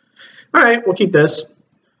 All right, we'll keep this.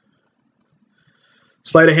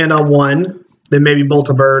 Sleight of Hand on 1, then maybe Bolt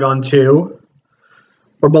a Bird on 2,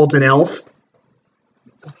 or Bolt an Elf.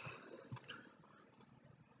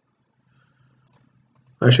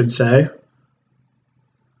 I should say.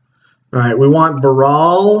 All right, we want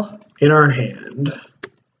Baral in our hand.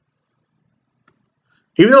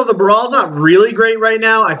 Even though the Baral's not really great right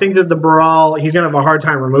now, I think that the Baral, he's going to have a hard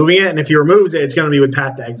time removing it, and if he removes it, it's going to be with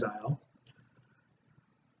Path to Exile.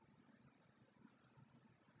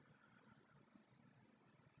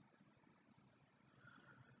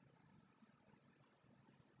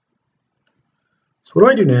 So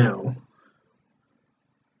what do I do now?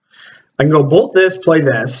 I can go bolt this, play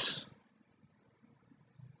this.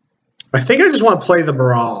 I think I just want to play the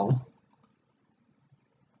Baral.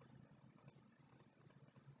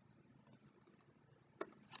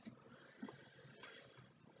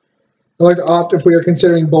 I'd like to opt if we are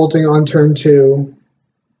considering bolting on turn 2.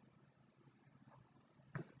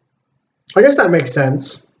 I guess that makes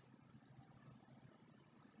sense.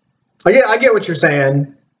 I get what you're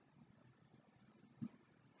saying.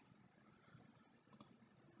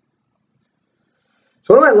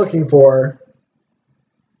 So what am I looking for?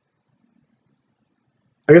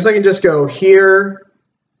 I guess I can just go here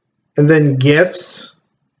and then gifts.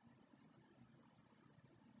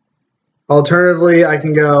 Alternatively, I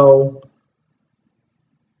can go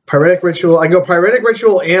Pyretic Ritual. I go Pyretic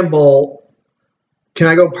Ritual and bolt. Can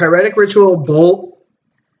I go Pyretic Ritual, bolt?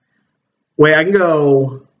 Wait, I can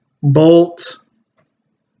go bolt.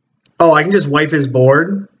 Oh, I can just wipe his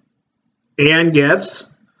board and gifts.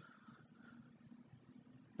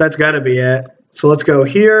 That's got to be it. So let's go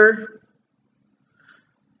here.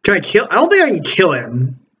 Can I kill? I don't think I can kill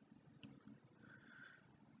him.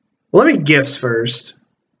 Well, let me gifts first.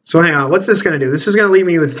 So hang on. What's this going to do? This is going to leave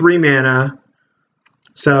me with 3 mana.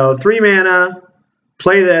 So 3 mana.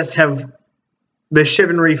 Play this. Have the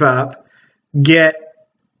Shivan Reef up. Get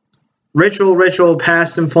Ritual,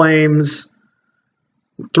 Past in Flames.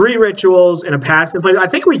 3 rituals and a Past in Flames. I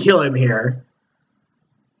think we kill him here.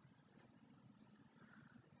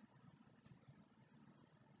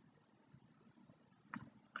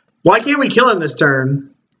 Why can't we kill him this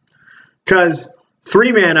turn? Because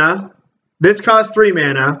 3 mana. This costs 3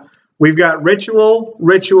 mana. We've got Ritual,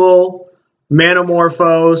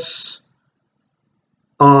 Manamorphose,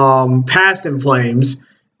 Past in Flames.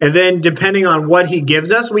 And then depending on what he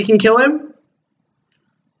gives us, we can kill him.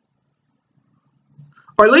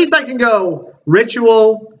 Or at least I can go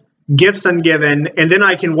Ritual, Gifts Ungiven, and then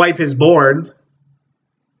I can wipe his board.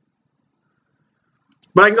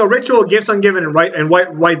 But I can go Ritual, Gifts Ungiven, and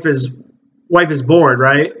wipe his board,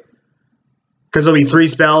 right? Because there'll be 3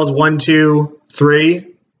 spells, 1, 2,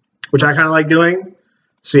 3, which I kind of like doing.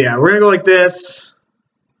 So yeah, we're gonna go like this.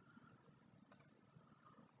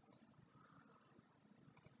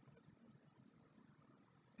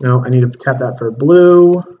 No, I need to tap that for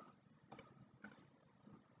blue.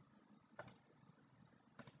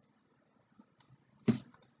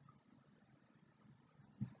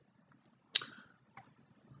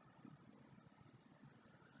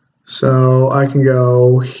 So I can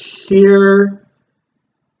go here,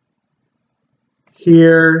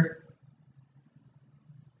 here,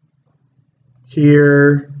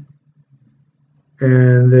 here,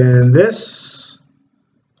 and then this.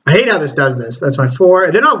 I hate how this does this. That's my 4.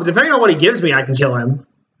 And then depending on what he gives me, I can kill him.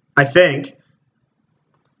 I think.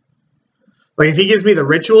 Like if he gives me the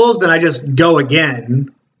rituals, then I just go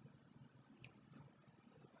again.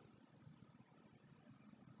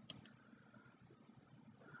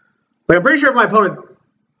 Like I'm pretty sure if my opponent,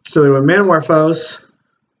 so they went Manamorphose.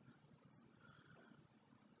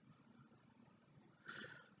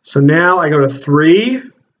 So now I go to 3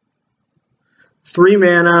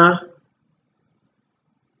 mana,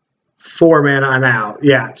 4 mana, I'm out.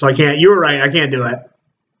 Yeah, so I can't, you were right, I can't do it.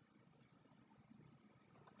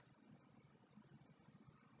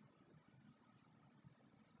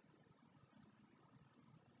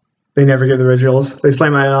 They never give the rituals. They slay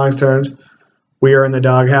my dog's turn. We are in the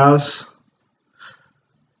doghouse.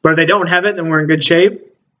 But if they don't have it, then we're in good shape.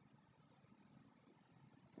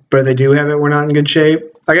 But if they do have it, we're not in good shape.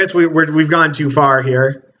 I guess we've gone too far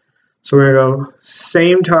here. So we're going to go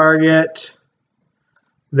same target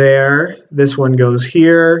there. This one goes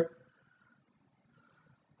here.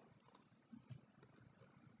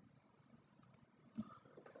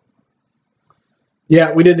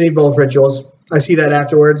 Yeah, we did need both rituals. I see that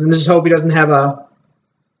afterwards. And just hope he doesn't have a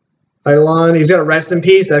Eidolon. He's got a rest in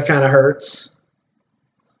peace. That kind of hurts.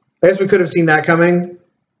 I guess we could have seen that coming.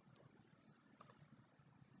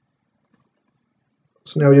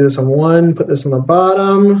 So now we do this on 1, put this on the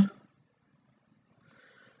bottom.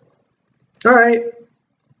 All right.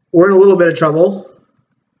 We're in a little bit of trouble.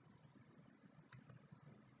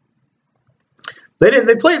 They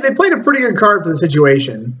played a pretty good card for the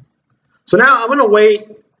situation. So now I'm going to wait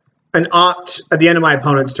and opt at the end of my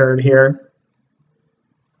opponent's turn here.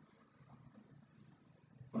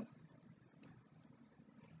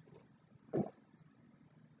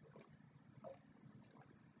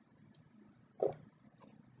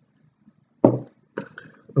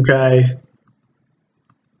 Okay.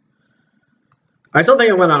 I still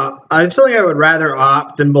think I would rather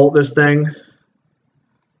opt than bolt this thing.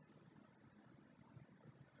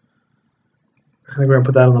 I think we're gonna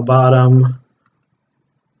put that on the bottom.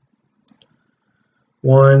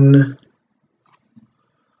 1.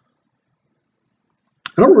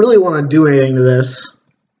 I don't really want to do anything to this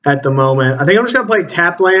at the moment. I think I'm just gonna play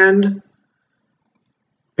tap land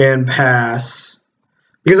and pass.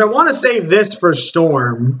 Because I want to save this for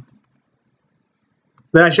Storm.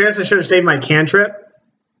 Then I guess I should have saved my cantrip.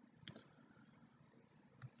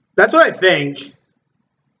 That's what I think.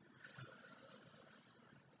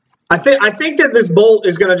 I think that this bolt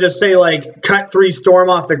is going to just say, like, cut 3 Storm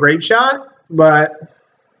off the Grapeshot, but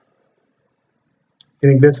I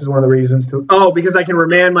think this is one of the reasons. Oh, because I can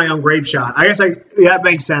remand my own Grapeshot. I guess that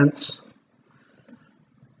makes sense.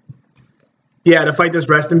 Yeah, to fight this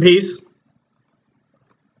Rest in Peace.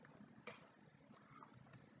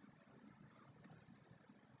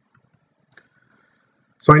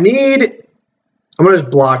 So I'm going to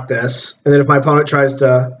just block this. And then if my opponent tries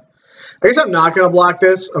to... I guess I'm not going to block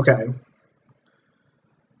this. Okay.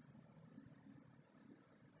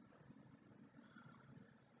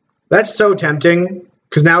 That's so tempting.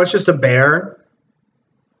 Because now it's just a bear.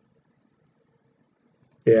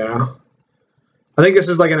 Yeah. I think this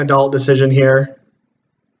is like an adult decision here.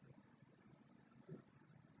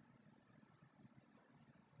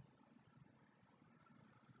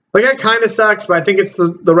 Like, that kind of sucks, but I think it's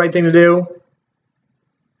the right thing to do.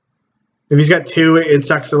 If he's got 2, it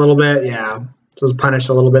sucks a little bit. Yeah. So it's punished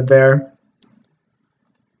a little bit there.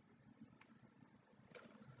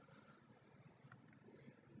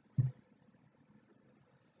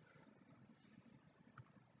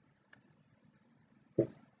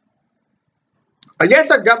 I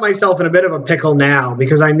guess I've got myself in a bit of a pickle now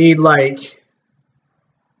because I need, like...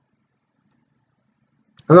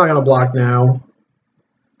 I'm not going to block now.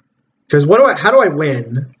 Because how do I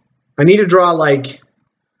win? I need to draw, like...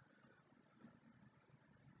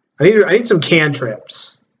 I need some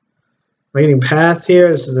cantrips. Am I getting paths here?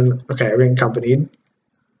 This is an... Okay, we're getting accompanied.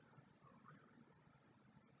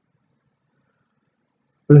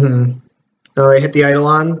 Mm-hmm. Oh, they hit the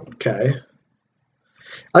Eidolon? Okay.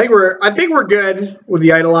 I think we're good with the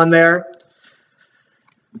Eidolon there.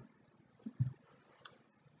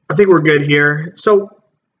 I think we're good here. So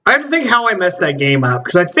I have to think how I messed that game up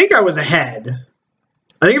because I think I was ahead.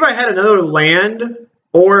 I think if I had another land,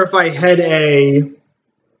 or if I had a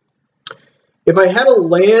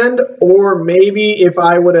land, or maybe if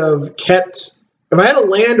I would have kept, if I had a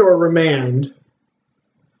land or a remand.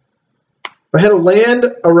 If I had a land,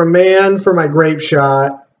 a remand for my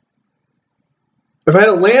Grapeshot. If I had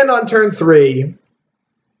a land on turn 3,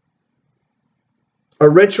 a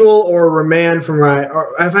ritual or a remand from my...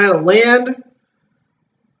 Or if I had a land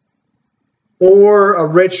or a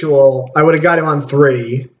ritual, I would have got him on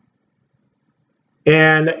 3.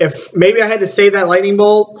 And if maybe I had to save that lightning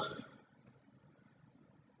bolt...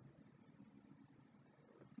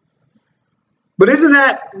 But isn't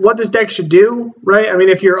that what this deck should do, right? I mean,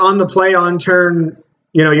 if you're on the play on turn,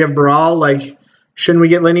 you know, you have Baral, like, shouldn't we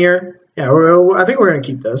get linear? Yeah, I think we're going to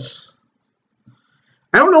keep this.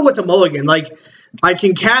 I don't know what to mulligan. Like, I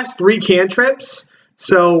can cast 3 cantrips,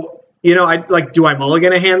 so, you know, do I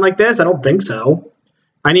mulligan a hand like this? I don't think so.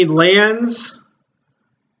 I need lands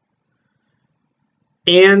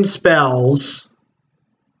and spells.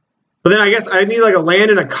 But then I guess I need, like, a land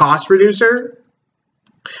and a cost reducer.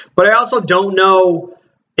 But I also don't know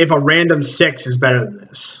if a random 6 is better than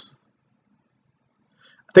this.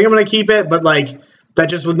 I think I'm going to keep it, but, like,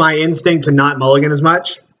 that's just with my instinct to not mulligan as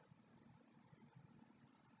much.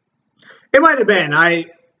 It might have been.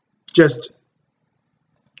 I just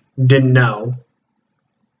didn't know.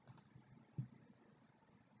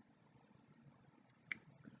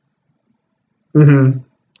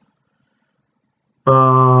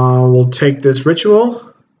 We'll take this ritual.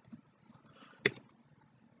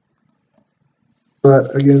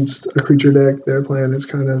 But against a creature deck, their plan is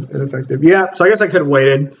kind of ineffective. Yeah, so I guess I could have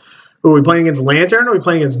waited. Are we playing against Lantern or are we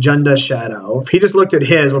playing against Jund Shadow? If he just looked at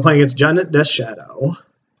his, we're playing against Jund Shadow.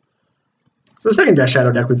 It's the second Death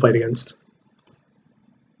Shadow deck we played against.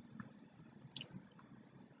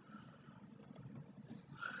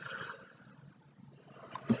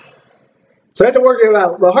 So I have to worry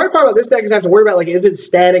about, the hard part about this deck is I have to worry about, like, is it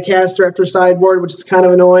Staticaster after sideboard, which is kind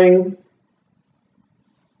of annoying.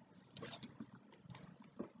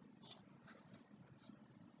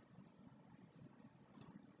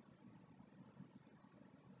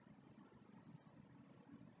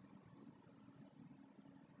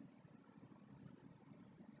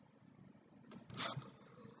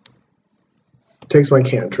 Takes my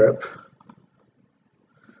cantrip.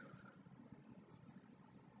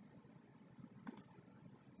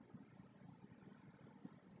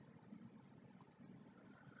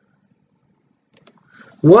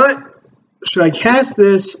 What should I cast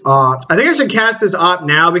this opt? I think I should cast this opt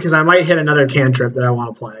now because I might hit another cantrip that I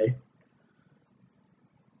want to play.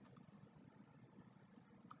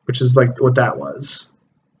 Which is like what that was.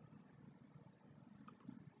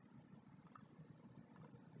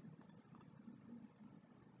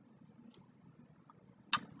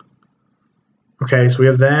 Okay, so we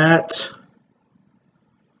have that.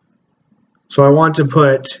 So I want to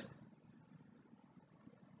put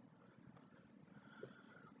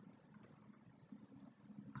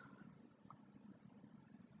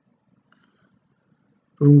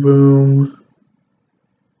boom boom.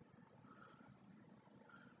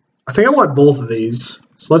 I think I want both of these.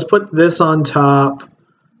 So let's put this on top,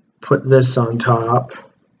 put this on top,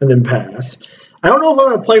 and then pass. I don't know if I'm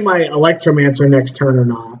going to play my Electromancer next turn or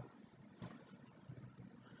not.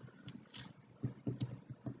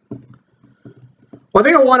 Well, I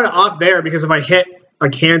think I wanted to opt there because if I hit a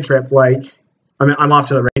cantrip, like, I'm off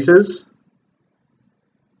to the races.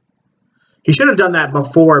 He should have done that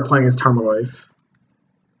before playing his Tarmogoyf.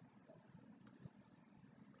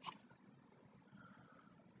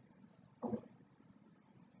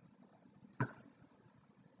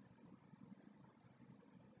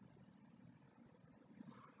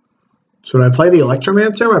 So would I play the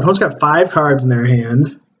Electromancer? My opponent's got 5 cards in their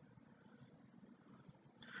hand.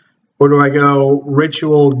 Or do I go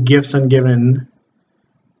Ritual, Gifts Ungiven?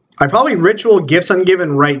 I probably Ritual, Gifts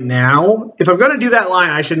Ungiven right now. If I'm going to do that line,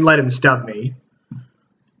 I shouldn't let him stub me.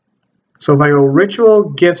 So if I go Ritual,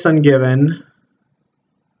 Gifts Ungiven.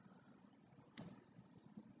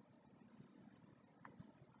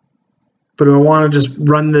 But do I want to just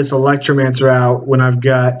run this Electromancer out when I've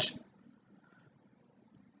got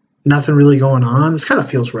nothing really going on? This kind of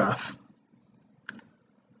feels rough.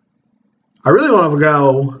 I really want to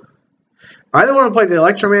go... I either want to play the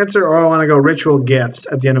Electromancer or I want to go Ritual Gifts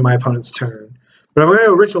at the end of my opponent's turn. But if I'm going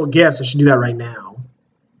to go Ritual Gifts, I should do that right now.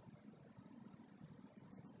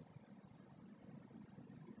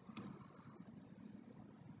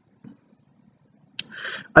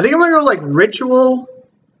 I think I'm going to go like Ritual,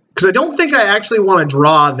 because I don't think I actually want to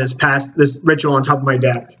draw this Ritual on top of my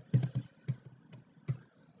deck.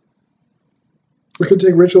 I could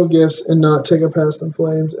take Ritual Gifts and not take a Past in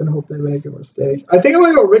Flames and hope they make a mistake. I think I'm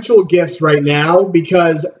going to go Ritual Gifts right now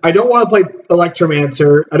because I don't want to play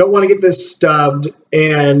Electromancer. I don't want to get this stubbed,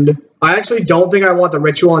 and I actually don't think I want the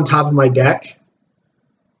Ritual on top of my deck.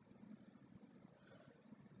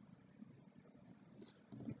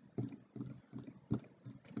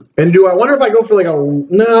 And do I wonder if I go for like a...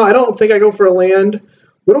 No, I don't think I go for a land.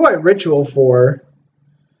 What do I Ritual for?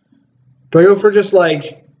 Do I go for just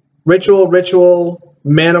like Ritual,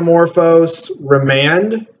 Manamorphose,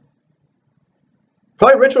 Remand?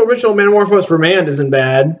 Probably Ritual, Manamorphose, Remand isn't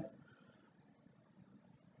bad.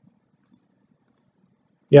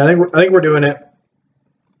 Yeah, I think we're doing it.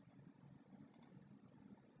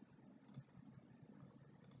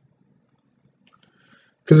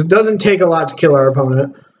 Because it doesn't take a lot to kill our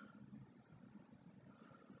opponent.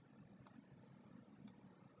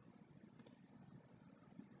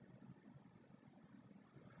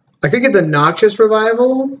 I could get the Noxious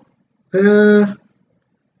Revival. No,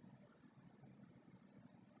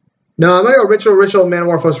 I'm going to go Ritual,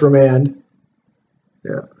 Manamorphose, Remand.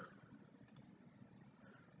 Yeah.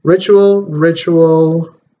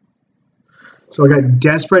 Ritual. So I got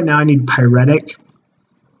Desperate. Now I need Pyretic.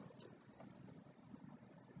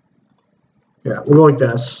 Yeah, we'll go like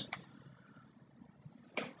this.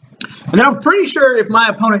 And then I'm pretty sure if my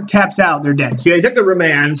opponent taps out, they're dead. See, they took the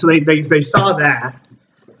Remand, so they saw that.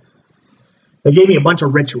 They gave me a bunch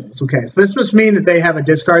of rituals. Okay, so this must mean that they have a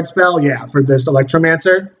discard spell, yeah, for this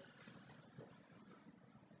Electromancer.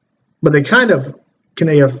 But they kind of,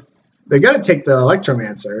 they got to take the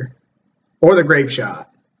Electromancer or the Grapeshot.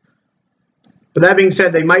 But that being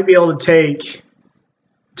said, they might be able to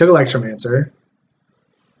took Electromancer.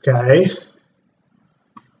 Okay.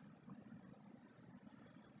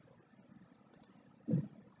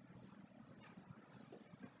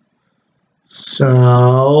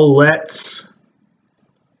 So let's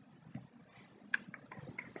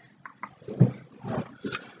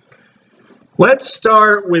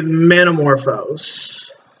start with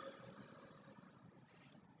Manamorphose.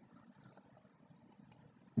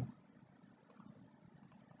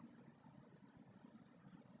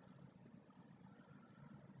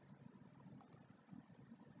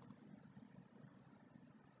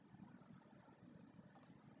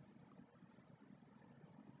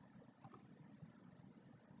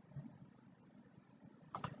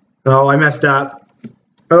 Oh, I messed up.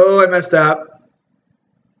 Oh, I messed up.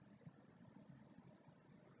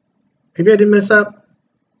 Maybe I didn't mess up.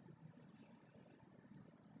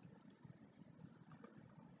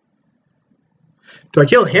 Do I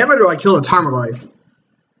kill him or do I kill a Tarmogoyf?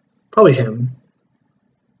 Probably him.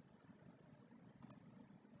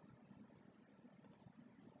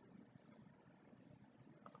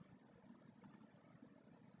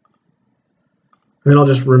 And then I'll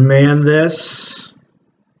just remand this.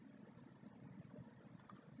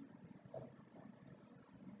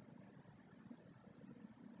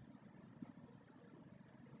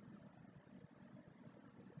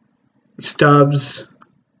 Stubs.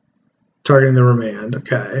 Targeting the remand.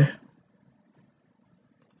 Okay.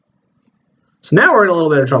 So now we're in a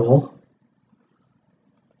little bit of trouble.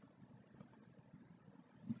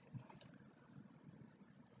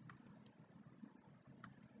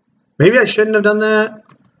 Maybe I shouldn't have done that.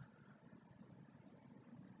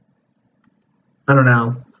 I don't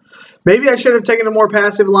know. Maybe I should have taken a more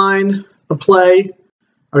passive line of play.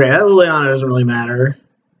 Okay, that Liliana doesn't really matter.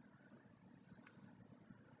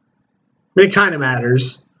 I mean, it kind of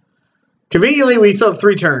matters. Conveniently, we still have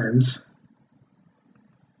 3 turns.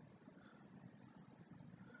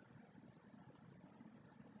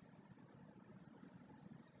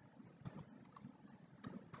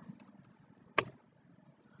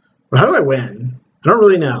 But how do I win? I don't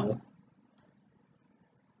really know.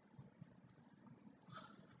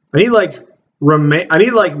 I need like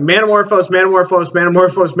Manamorphose, Manamorphose,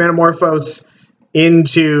 Manamorphose, Manamorphose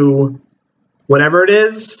into whatever it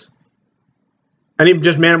is. I need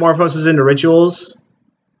just Manamorphoses into rituals.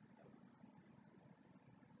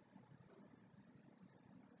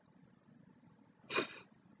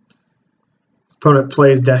 Opponent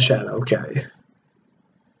plays Death Shadow. Okay.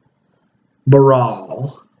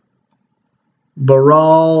 Baral.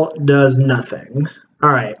 Baral does nothing. All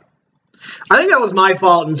right. I think that was my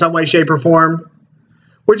fault in some way, shape, or form,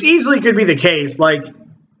 which easily could be the case. Like,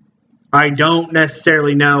 I don't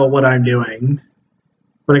necessarily know what I'm doing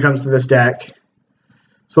when it comes to this deck.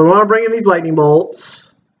 So I want to bring in these lightning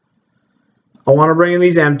bolts. I want to bring in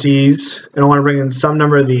these empties, and I want to bring in some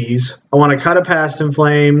number of these. I want to cut a Past in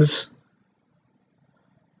Flames.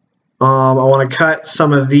 I want to cut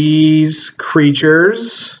some of these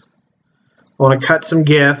creatures. I want to cut some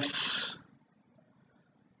gifts.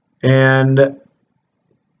 And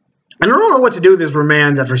I don't know what to do with these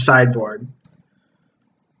remands after sideboard.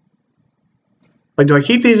 Like, do I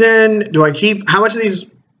keep these in? Do I keep... How much of these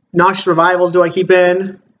Noxious Revivals do I keep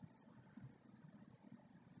in?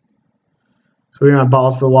 So we're going to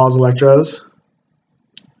balls for the walls Electros.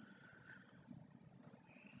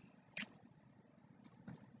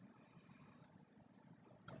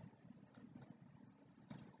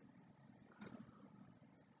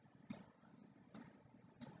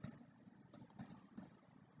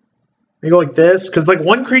 They go like this, because like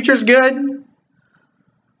one creature's good.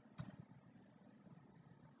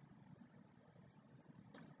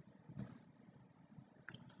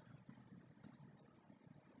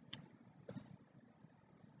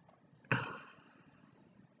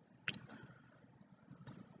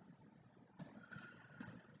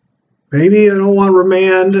 Maybe I don't want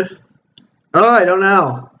Remand. Oh, I don't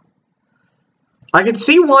know. I could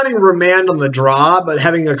see wanting Remand on the draw, but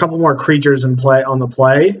having a couple more creatures in play on the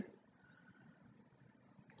play.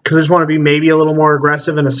 Because I just want to be maybe a little more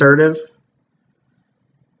aggressive and assertive.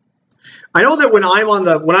 I know that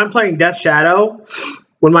when I'm playing Death Shadow,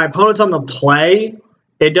 when my opponent's on the play,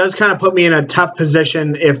 it does kind of put me in a tough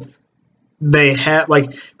position if they have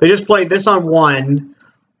they just play this on 1,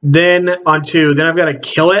 then on 2, then I've got to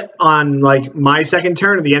kill it on like my second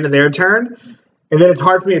turn at the end of their turn, and then it's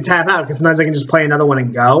hard for me to tap out because sometimes I can just play another one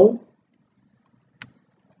and go.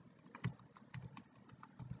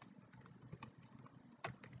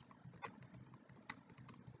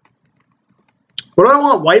 What do I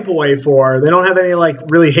want Wipe Away for? They don't have any like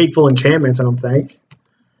really hateful enchantments, I don't think.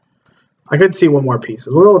 I could see one more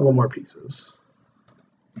pieces. We'll go with one more pieces.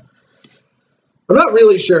 I'm not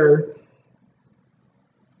really sure.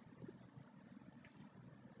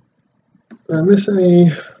 Did I miss any?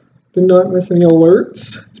 Did not miss any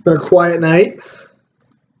alerts. It's been a quiet night,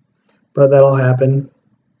 but that'll happen.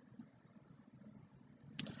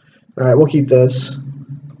 All right, we'll keep this.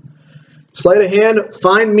 Sleight of Hand,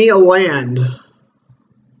 find me a land.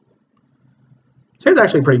 This hand's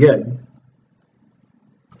actually pretty good.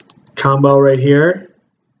 Combo right here.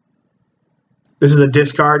 This is a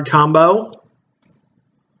discard combo.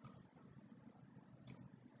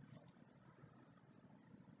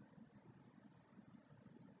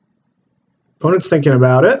 Opponent's thinking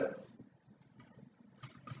about it.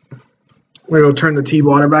 We're going to go turn the tea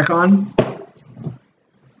water back on.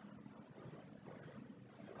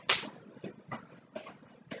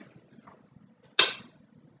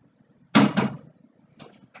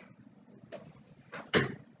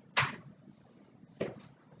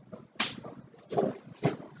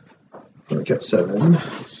 Got 7.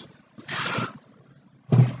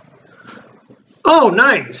 Oh,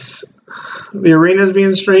 nice. The arena's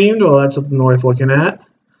being streamed. Well, that's up north looking at.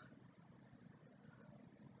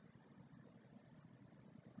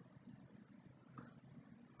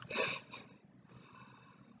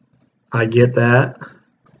 I get that.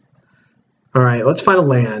 All right, let's find a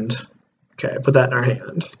land. Okay, put that in our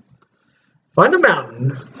hand. Find a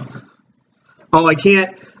mountain. Oh, I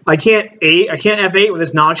can't F8 with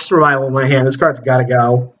this Noxious Revival in my hand. This card's gotta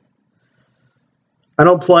go. I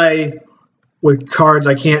don't play with cards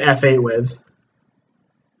I can't F8 with.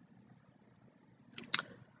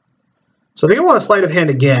 So I think I want to Sleight of Hand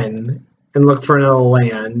again and look for another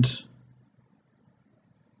land.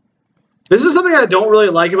 This is something I don't really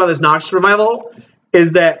like about this Noxious Revival,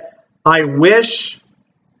 is that I wish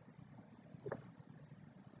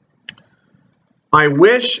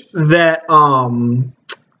that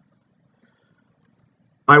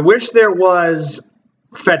I wish there was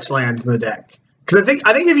fetch lands in the deck. Because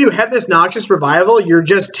I think if you have this Noxious Revival, you're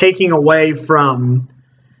just taking away from,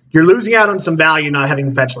 you're losing out on some value not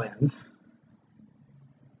having fetch lands.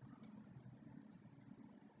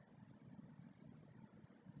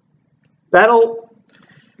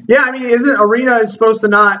 Yeah, I mean, isn't Arena is supposed to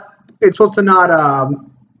not, it's supposed to not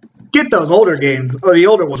get those older games, or the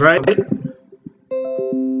older ones, right?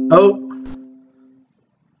 Oh.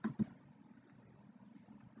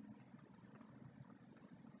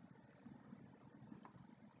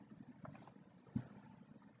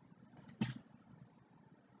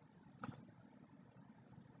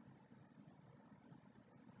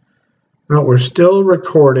 No, we're still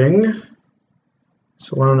recording.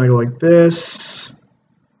 So why don't I go like this?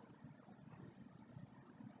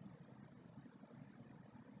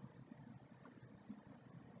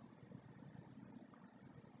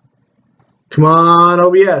 Come on,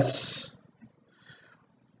 OBS.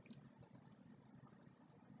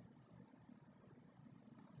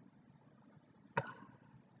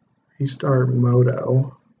 Restart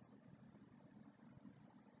Moto.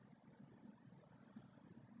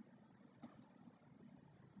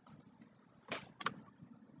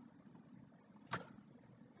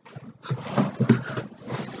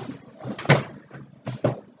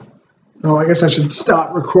 Oh, I guess I should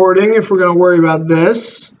stop recording if we're going to worry about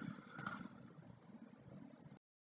this.